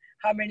following up?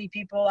 How many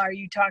people are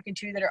you talking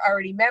to that are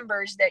already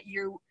members that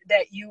you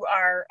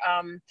are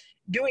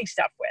doing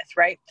stuff with,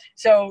 right?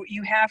 So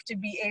you have to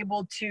be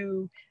able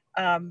to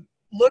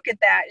look at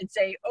that and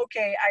say,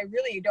 okay, I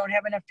really don't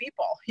have enough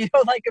people,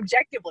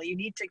 objectively. You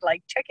need to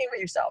check in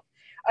with yourself.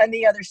 On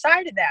the other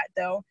side of that,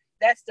 though,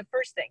 that's the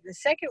first thing. The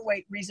second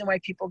reason why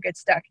people get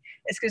stuck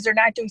is because they're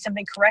not doing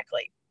something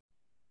correctly.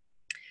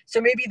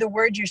 So maybe the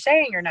words you're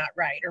saying are not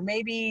right, or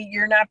maybe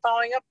you're not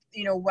following up,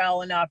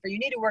 well enough, or you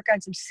need to work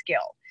on some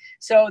skill.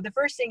 So the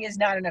first thing is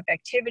not enough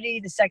activity.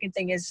 The second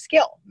thing is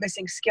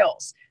missing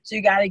skills. So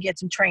you got to get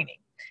some training.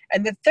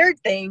 And the third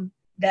thing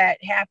that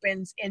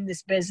happens in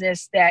this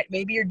business, that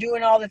maybe you're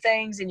doing all the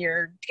things and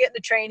you're getting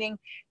the training.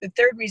 The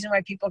third reason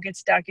why people get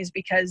stuck is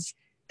because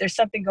there's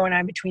something going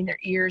on between their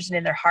ears and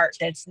in their heart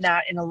that's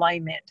not in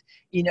alignment.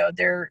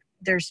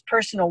 There's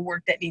personal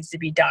work that needs to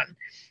be done.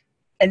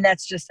 And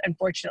that's just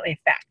unfortunately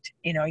a fact.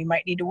 You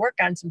might need to work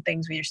on some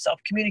things with yourself,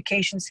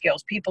 communication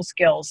skills, people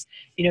skills.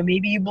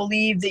 Maybe you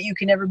believe that you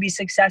can never be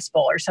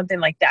successful or something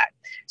like that.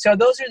 So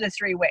those are the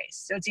three ways.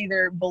 So it's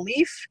either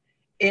belief,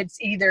 it's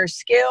either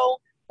skill,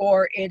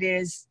 or it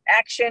is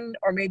action,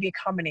 or maybe a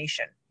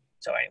combination.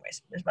 So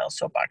anyways, there's my little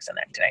soapbox on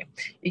that today.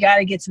 You got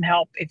to get some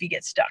help if you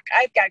get stuck.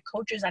 I've got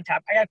coaches on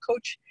top. I got a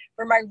coach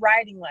for my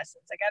writing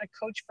lessons. I got a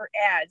coach for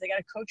ads. I got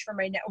a coach for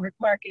my network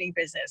marketing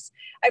business.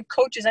 I have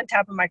coaches on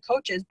top of my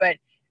coaches, but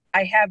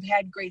I have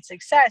had great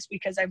success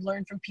because I've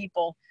learned from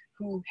people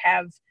who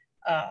have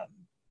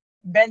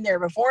been there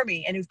before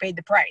me and who've paid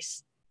the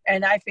price.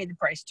 And I've paid the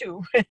price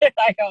too.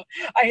 I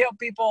help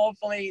people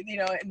hopefully,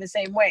 in the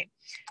same way.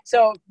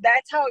 So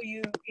that's how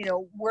you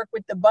work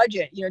with the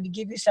budget, to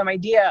give you some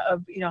idea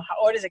of,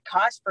 what does it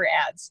cost for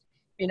ads?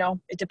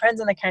 It depends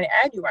on the kind of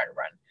ad you want to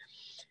run.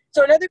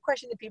 So another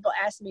question that people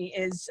ask me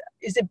is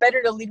it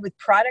better to lead with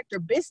product or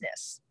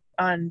business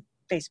on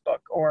Facebook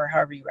or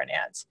however you run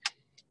ads?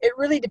 It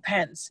really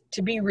depends.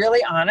 To be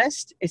really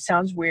honest, it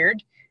sounds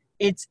weird.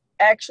 It's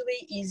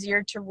actually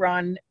easier to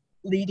run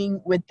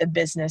leading with the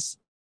business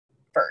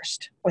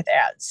first with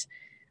ads.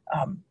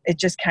 It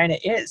just kind of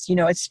is.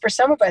 It's for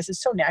some of us,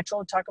 it's so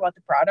natural to talk about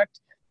the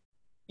product.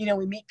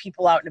 We meet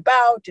people out and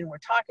about and we're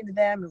talking to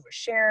them and we're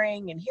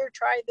sharing and here,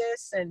 try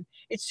this. And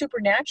it's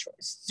supernatural.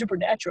 It's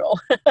supernatural.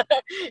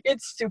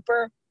 It's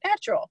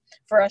supernatural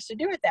for us to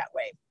do it that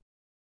way.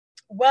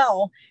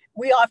 Well,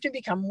 we often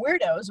become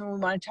weirdos when we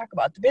want to talk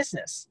about the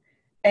business.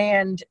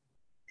 And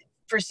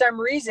for some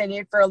reason,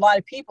 for a lot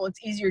of people,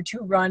 it's easier to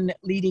run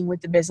leading with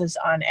the business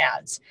on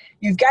ads.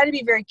 You've got to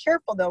be very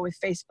careful, though, with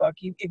Facebook.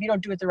 If you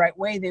don't do it the right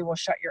way, they will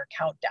shut your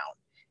account down.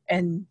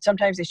 And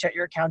sometimes they shut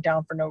your account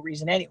down for no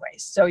reason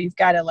anyways. So you've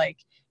got to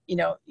you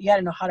got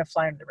to know how to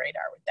fly under the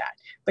radar with that.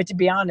 But to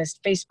be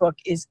honest, Facebook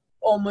is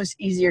almost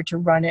easier to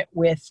run it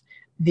with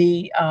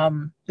the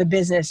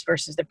business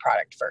versus the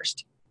product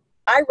first.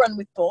 I run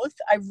with both.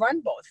 I've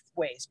run both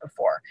ways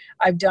before.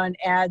 I've done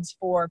ads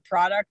for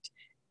product.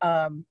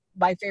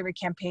 My favorite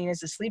campaign is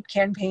the sleep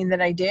campaign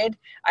that I did.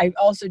 I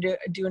also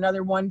do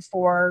another one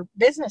for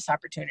business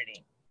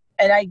opportunity.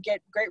 And I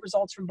get great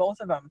results from both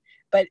of them.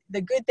 But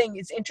the good thing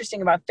is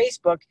interesting about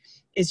Facebook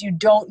is you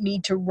don't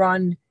need to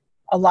run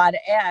a lot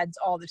of ads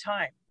all the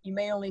time. You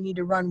may only need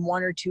to run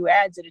 1 or 2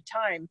 ads at a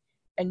time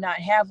and not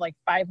have like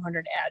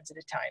 500 ads at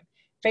a time.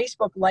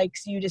 Facebook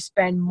likes you to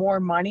spend more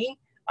money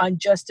on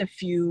just a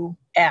few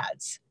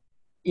ads.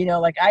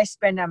 Like I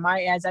spend on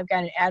my ads, I've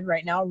got an ad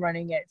right now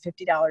running at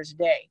 $50 a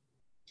day.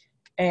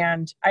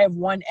 And I have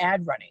 1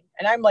 ad running.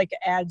 And I'm like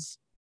ads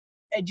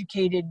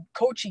educated,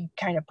 coaching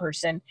kind of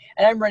person.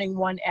 And I'm running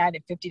 1 ad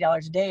at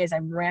 $50 a day as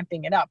I'm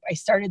ramping it up. I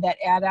started that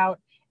ad out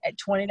at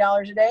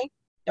 $20 a day.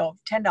 No,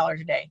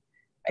 $10 a day.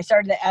 I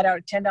started the ad out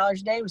at $10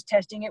 a day, was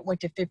testing it,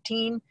 went to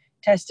 15,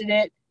 tested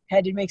it,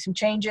 had to make some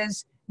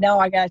changes. Now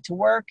I got it to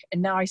work.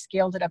 And now I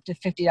scaled it up to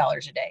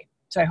 $50 a day.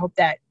 So I hope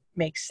that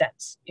makes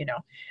sense,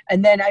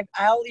 and then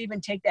I'll even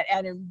take that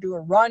ad and do a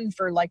run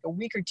for like a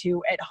week or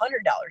 2 at $100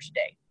 a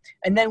day.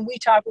 And then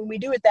when we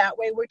do it that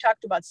way, we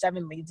talked about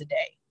 7 leads a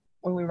day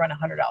when we run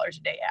 $100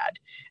 a day ad.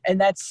 And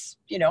that's,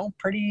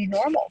 pretty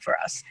normal for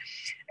us.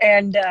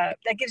 And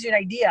that gives you an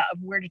idea of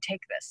where to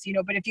take this,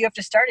 but if you have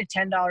to start at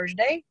 $10 a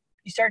day,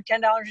 you start $10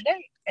 a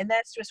day. And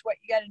that's just what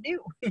you got to do,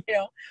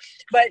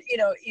 But,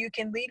 you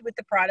can lead with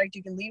the product.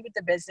 You can lead with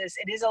the business.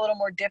 It is a little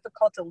more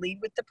difficult to lead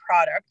with the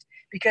product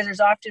because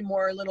there's often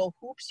more little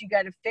hoops you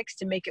got to fix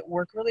to make it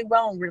work really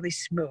well and really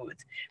smooth.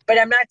 But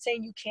I'm not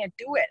saying you can't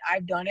do it.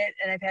 I've done it,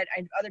 and I have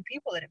other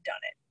people that have done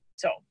it.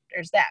 So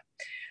there's that.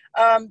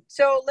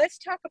 So let's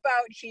talk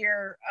about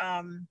here,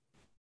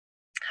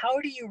 how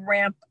do you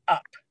ramp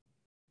up?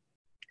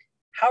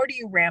 How do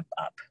you ramp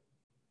up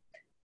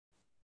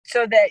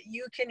so that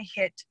you can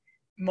hit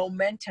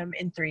momentum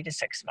in 3 to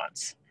 6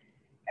 months?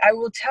 I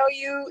will tell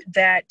you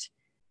that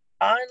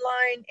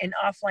online and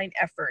offline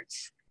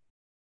efforts,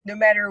 no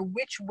matter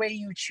which way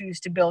you choose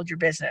to build your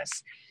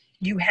business,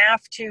 you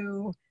have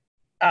to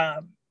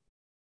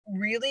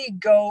really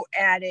go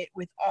at it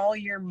with all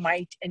your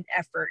might and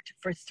effort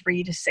for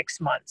 3 to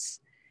 6 months.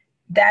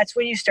 That's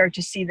when you start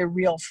to see the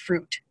real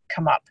fruit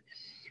come up.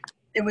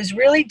 It was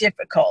really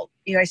difficult.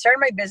 I started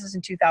my business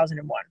in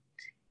 2001.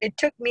 It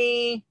took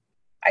me,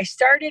 I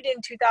started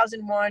in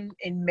 2001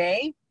 in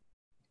May.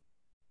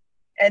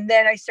 And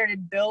then I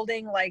started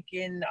building like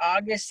in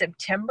August,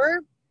 September.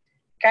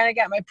 Kind of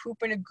got my poop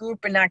in a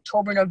group in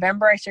October,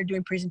 November. I started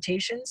doing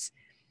presentations.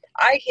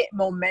 I hit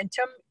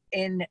momentum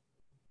in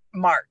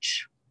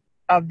March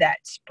of that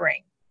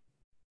spring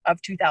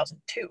of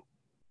 2002.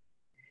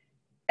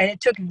 And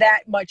it took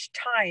that much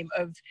time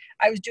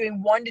I was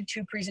doing 1 to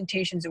 2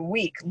 presentations a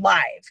week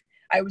live.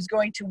 I was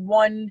going to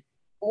 1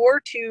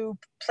 or to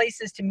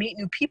places to meet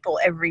new people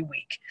every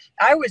week.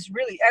 I was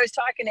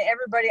talking to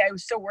everybody. I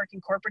was still working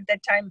corporate at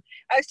that time.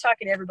 I was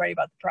talking to everybody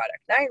about the product.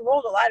 And I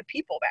enrolled a lot of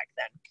people back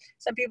then.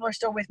 Some people are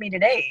still with me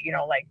today,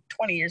 like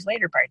 20 years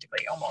later,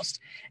 practically almost.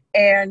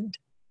 And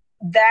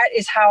that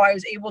is how I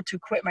was able to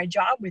quit my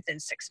job within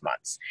 6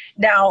 months.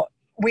 Now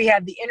we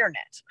have the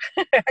internet.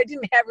 I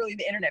didn't have really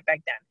the internet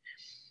back then.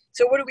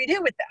 So what do we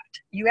do with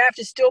that? You have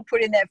to still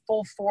put in that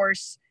full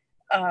force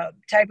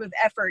type of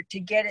effort to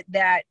get it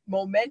that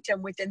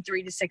momentum within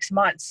 3 to 6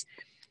 months.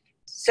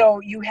 So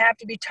you have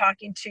to be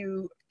talking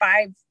to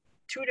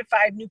 2 to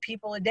 5 new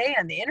people a day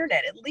on the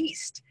internet at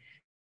least.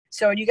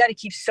 So you got to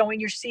keep sowing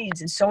your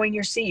seeds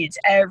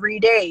every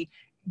day.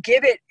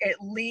 Give it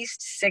at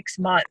least 6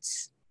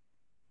 months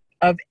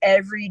of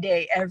every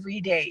day.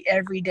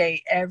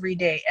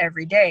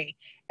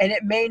 And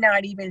it may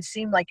not even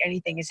seem like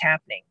anything is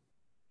happening.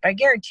 But I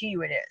guarantee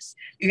you it is.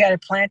 You got to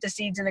plant the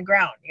seeds in the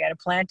ground. You got to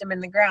plant them in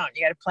the ground.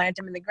 You got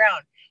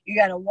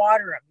to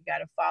water them. You got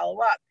to follow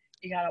up.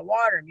 You got to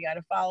water them. You got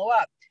to follow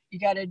up. You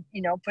got to,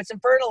 put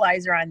some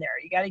fertilizer on there.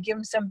 You got to give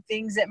them some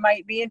things that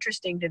might be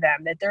interesting to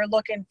them that they're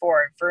looking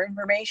for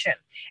information.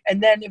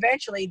 And then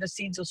eventually the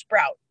seeds will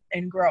sprout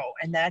and grow.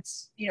 And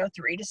that's,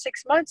 3 to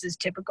 6 months is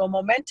typical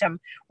momentum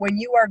when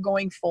you are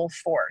going full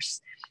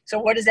force. So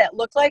what does that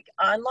look like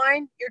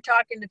online? You're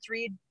talking to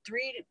three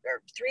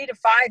to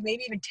 5,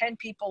 maybe even 10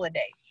 people a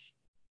day.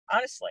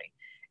 Honestly,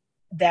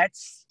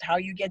 that's how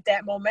you get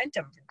that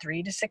momentum for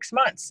 3 to 6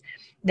 months.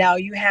 Now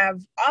you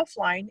have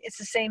offline, it's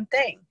the same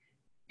thing.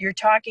 You're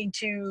talking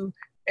to,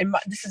 and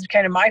this is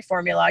kind of my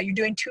formula, you're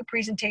doing 2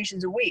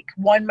 presentations a week.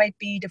 One might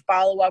be to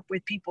follow up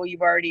with people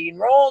you've already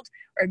enrolled,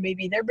 or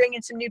maybe they're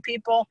bringing some new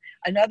people.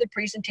 Another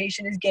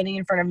presentation is getting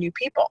in front of new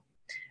people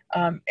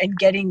and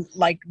getting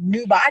like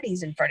new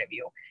bodies in front of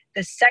you.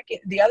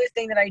 The other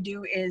thing that I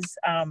do is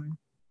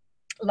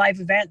live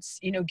events,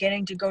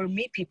 getting to go to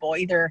meet people,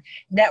 either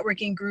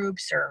networking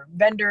groups or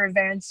vendor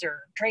events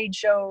or trade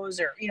shows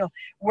or,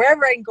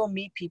 wherever I can go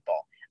meet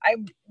people.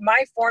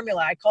 My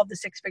formula, I call it the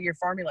 6-figure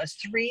formula, is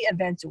 3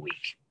 events a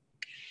week.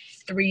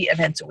 3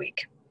 events a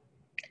week.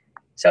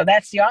 So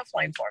that's the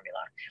offline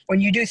formula.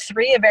 When you do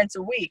 3 events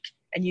a week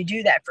and you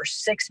do that for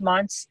 6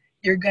 months,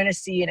 you're going to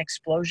see an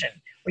explosion.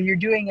 When you're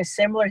doing a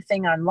similar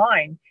thing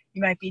online,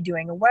 you might be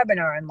doing a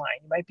webinar online.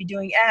 You might be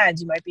doing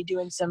ads. You might be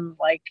doing some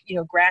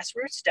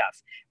grassroots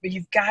stuff. But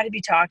you've got to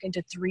be talking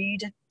to 3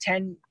 to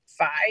 10,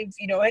 5,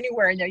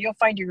 anywhere in there. You'll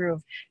find your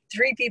groove.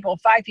 3 people,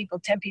 5 people,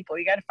 10 people.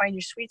 You got to find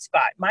your sweet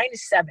spot. Mine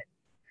is 7.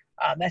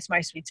 That's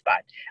my sweet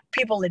spot.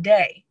 People a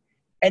day.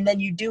 And then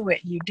you do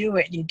it.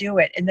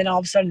 And then all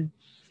of a sudden,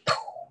 poof,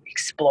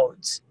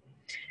 explodes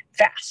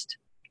fast.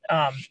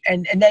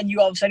 And then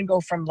you all of a sudden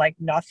go from like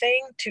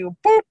nothing to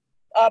boop,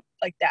 up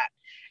like that.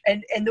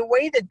 And the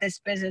way that this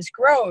business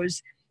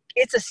grows,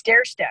 it's a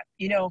stair step.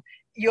 You'll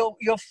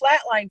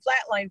flatline,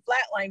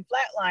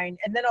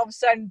 and then all of a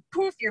sudden,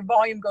 poof, your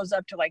volume goes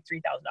up to like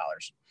 $3,000.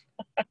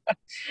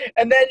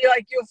 And then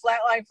you'll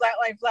flatline,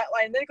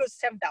 and then it goes to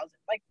 7,000,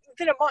 like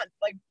within a month,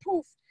 like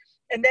poof.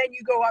 And then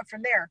you go up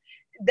from there.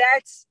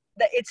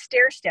 It's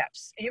stair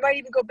steps. And you might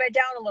even go back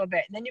down a little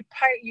bit. And then you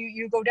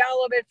go down a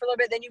little bit for a little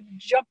bit, then you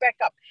jump back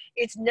up.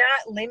 It's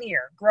not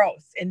linear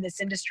growth in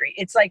this industry.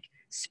 It's like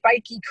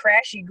spiky,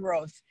 crashy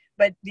growth,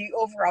 but the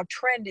overall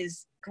trend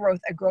is a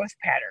growth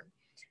pattern.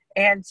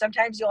 And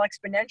sometimes you'll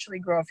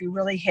exponentially grow if you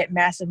really hit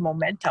massive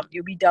momentum.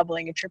 You'll be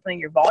doubling and tripling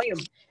your volume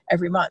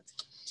every month.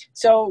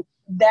 So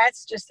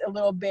that's just a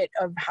little bit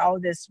of how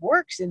this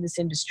works in this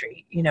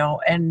industry,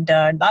 and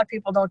a lot of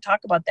people don't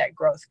talk about that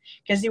growth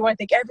because they want to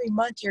think every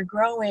month you're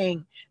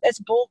growing. That's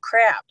bull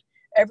crap.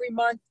 Every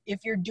month,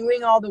 if you're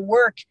doing all the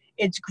work,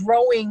 it's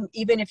growing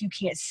even if you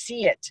can't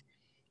see it.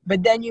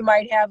 But then you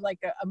might have like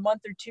a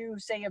month or two,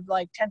 say, of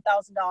like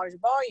 $10,000 of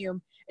volume,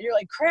 and you're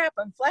like, crap,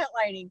 I'm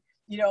flatlining,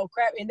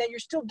 crap. And then you're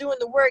still doing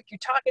the work. You're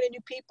talking to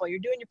new people. You're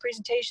doing your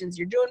presentations.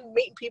 You're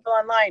meeting people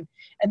online.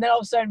 And then all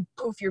of a sudden,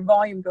 poof, your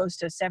volume goes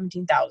to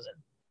 17,000,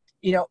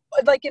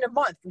 like in a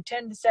month from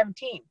 10 to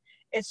 17.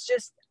 It's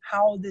just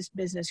how this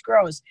business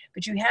grows.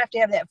 But you have to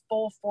have that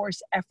full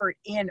force effort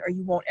in, or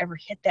you won't ever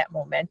hit that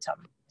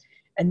momentum.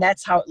 And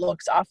that's how it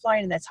looks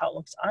offline, and that's how it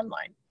looks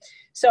online.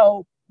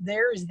 So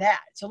there's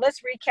that. So let's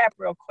recap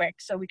real quick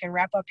so we can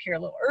wrap up here a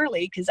little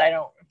early, because I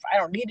don't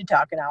need to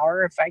talk an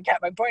hour if I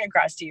got my point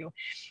across to you.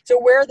 So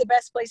where are the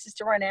best places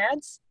to run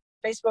ads?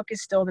 Facebook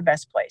is still the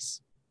best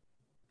place.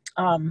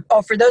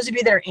 For those of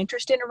you that are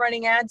interested in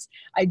running ads,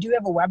 I do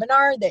have a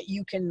webinar that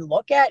you can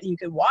look at and you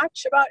can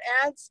watch about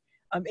ads.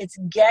 It's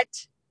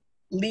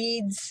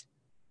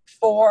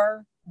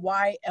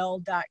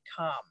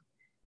getleads4yl.com.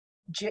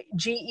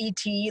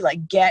 GET,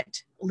 like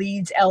get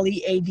leads,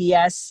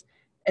 LEADS,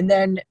 and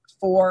then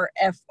FOR,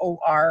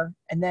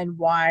 and then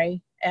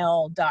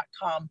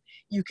YL.com.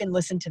 You can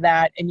listen to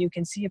that and you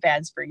can see if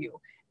ads for you.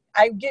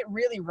 I get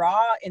really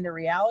raw in the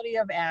reality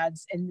of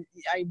ads, and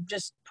I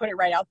just put it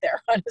right out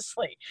there,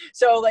 honestly.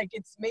 So like,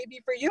 it's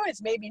maybe for you,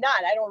 it's maybe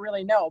not. I don't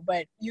really know,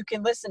 but you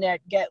can listen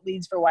at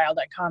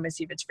getleadsforwhile.com and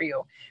see if it's for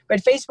you.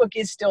 But Facebook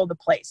is still the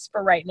place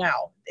for right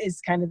now, is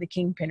kind of the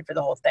kingpin for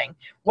the whole thing.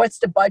 What's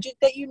the budget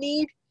that you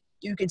need?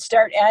 You can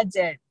start ads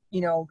at,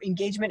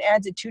 engagement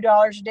ads at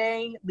 $2 a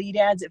day, lead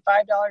ads at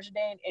 $5 a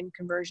day, and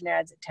conversion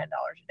ads at $10 a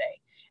day.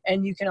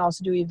 And you can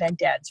also do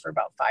event ads for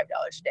about $5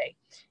 a day.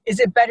 Is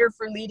it better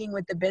for leading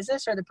with the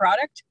business or the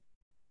product?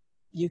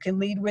 You can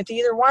lead with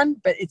either one,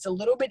 but it's a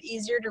little bit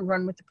easier to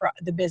run with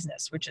the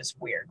business, which is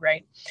weird,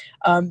 right?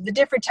 The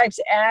different types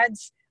of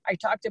ads, I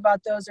talked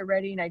about those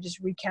already, and I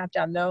just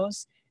recapped on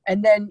those.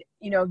 And then,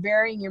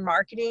 varying your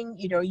marketing,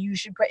 you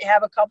should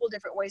have a couple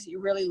different ways that you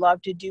really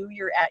love to do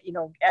your,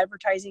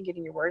 advertising,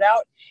 getting your word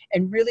out,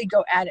 and really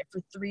go at it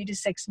for 3 to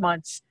 6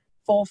 months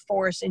full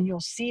force. And you'll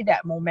see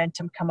that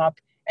momentum come up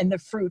and the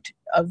fruit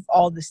of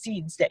all the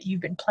seeds that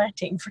you've been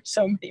planting for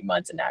so many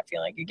months and not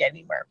feeling like you're getting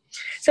anywhere.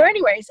 So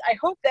anyways, I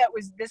hope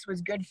this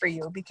was good for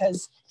you,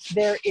 because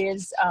there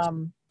is,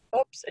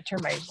 oops, I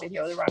turned my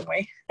video the wrong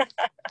way.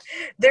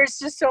 There's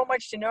just so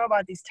much to know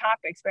about these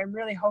topics, but I'm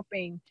really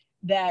hoping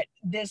that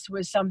this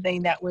was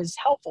something that was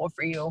helpful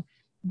for you,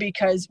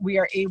 because we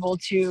are able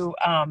to,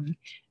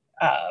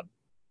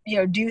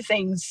 do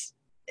things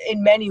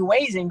in many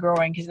ways in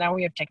growing, because now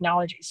we have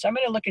technology. So I'm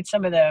going to look at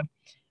some of the,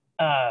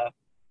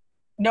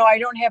 no, I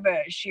don't have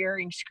a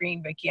sharing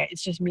screen, Vicki.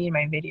 It's just me and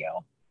my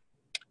video.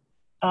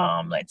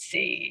 Let's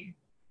see.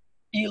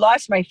 You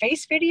lost my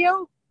face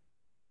video?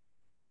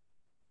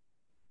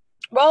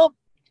 Well,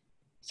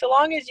 so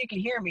long as you can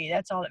hear me,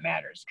 that's all that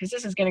matters, because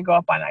this is going to go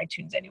up on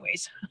iTunes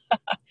anyways.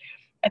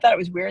 I thought it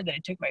was weird that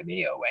it took my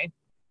video away.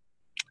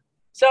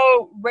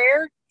 So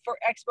rare for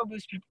Expo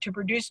Boost to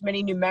produce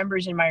many new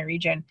members in my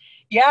region.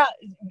 Yeah,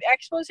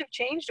 expos have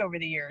changed over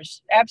the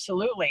years.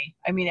 Absolutely.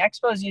 I mean,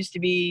 expos used to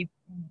be,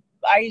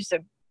 I used to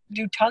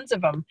do tons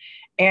of them,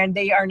 and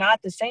they are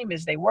not the same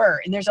as they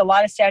were. And there's a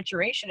lot of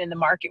saturation in the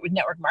market with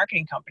network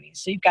marketing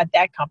companies. So you've got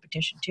that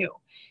competition too.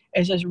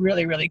 It's just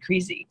really, really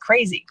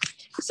crazy.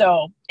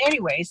 So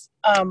anyways,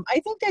 I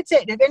think that's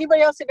it. If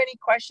anybody else have any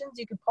questions,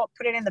 you can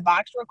put it in the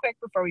box real quick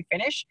before we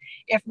finish.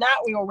 If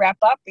not, we will wrap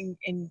up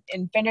and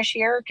finish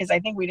here, because I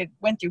think we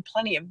went through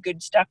plenty of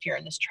good stuff here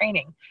in this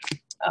training.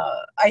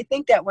 I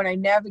think that when I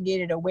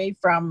navigated away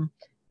from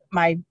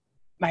my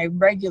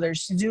regular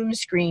Zoom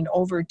screen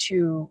over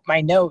to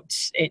my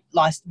notes, it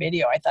lost the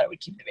video. I thought it would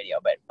keep the video,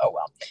 but oh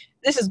well.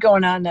 This is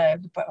going on the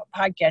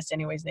podcast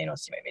anyways. They don't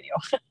see my video.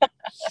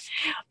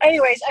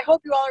 Anyways, I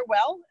hope you all are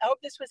well. I hope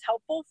this was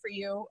helpful for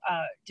you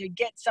to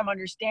get some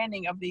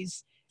understanding of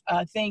these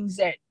things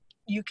that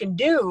you can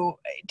do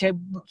to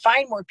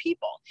find more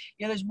people.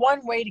 There's one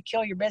way to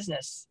kill your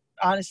business.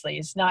 Honestly,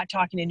 it's not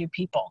talking to new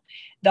people.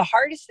 The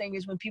hardest thing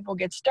is when people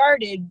get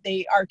started,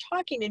 they are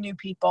talking to new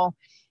people.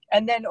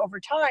 And then over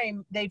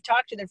time, they've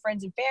talked to their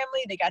friends and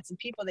family. They got some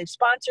people they've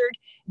sponsored.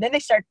 Then they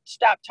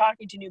stop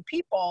talking to new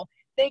people,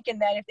 thinking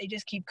that if they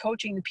just keep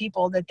coaching the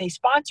people that they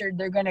sponsored,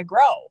 they're going to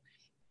grow.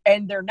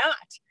 And they're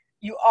not.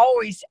 You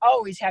always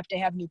have to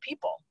have new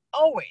people.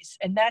 Always.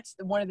 And that's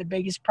one of the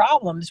biggest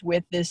problems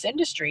with this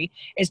industry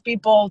is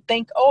people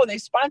think, oh, they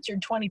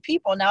sponsored 20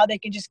 people. Now they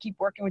can just keep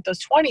working with those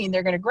 20 and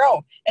they're going to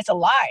grow. It's a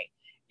lie.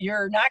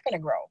 You're not going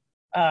to grow.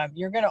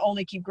 You're going to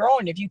only keep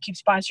growing if you keep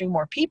sponsoring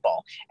more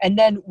people. And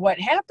then what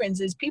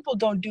happens is people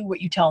don't do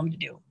what you tell them to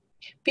do.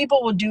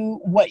 People will do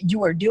what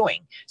you are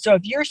doing. So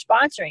if you're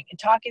sponsoring and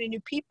talking to new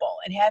people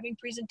and having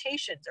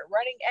presentations or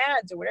running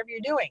ads or whatever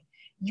you're doing,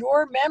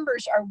 your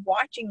members are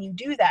watching you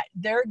do that.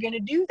 They're going to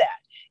do that.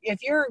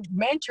 If you're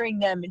mentoring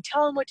them and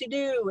telling them what to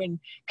do and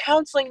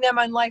counseling them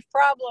on life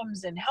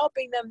problems and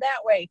helping them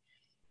that way,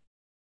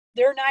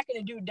 they're not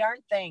going to do a darn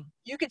thing.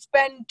 You could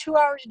spend 2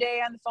 hours a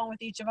day on the phone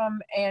with each of them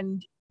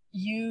and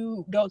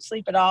you don't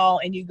sleep at all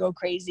and you go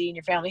crazy and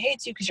your family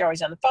hates you because you're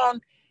always on the phone.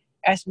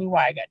 Ask me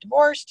why I got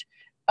divorced.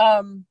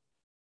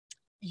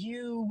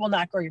 You will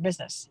not grow your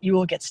business. You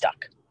will get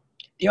stuck.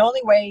 The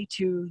only way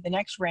to the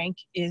next rank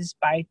is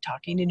by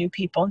talking to new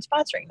people and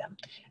sponsoring them.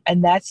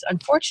 And that's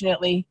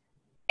unfortunately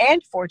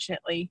and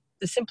fortunately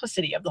the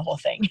simplicity of the whole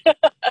thing.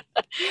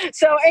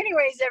 So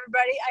anyways,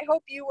 everybody, I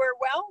hope you were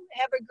well.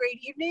 Have a great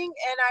evening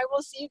and I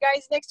will see you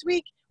guys next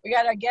week. We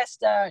got a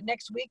guest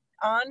next week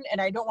on, and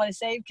I don't want to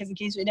say because in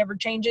case it never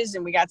changes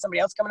and we got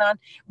somebody else coming on,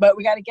 but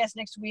we got a guest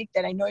next week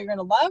that I know you're going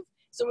to love.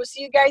 So we'll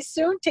see you guys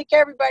soon. Take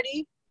care,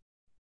 everybody.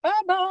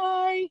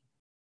 Bye-bye.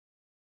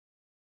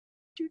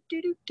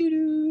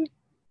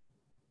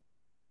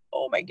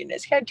 Oh my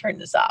goodness, gotta turn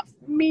this off.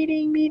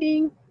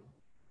 Meeting.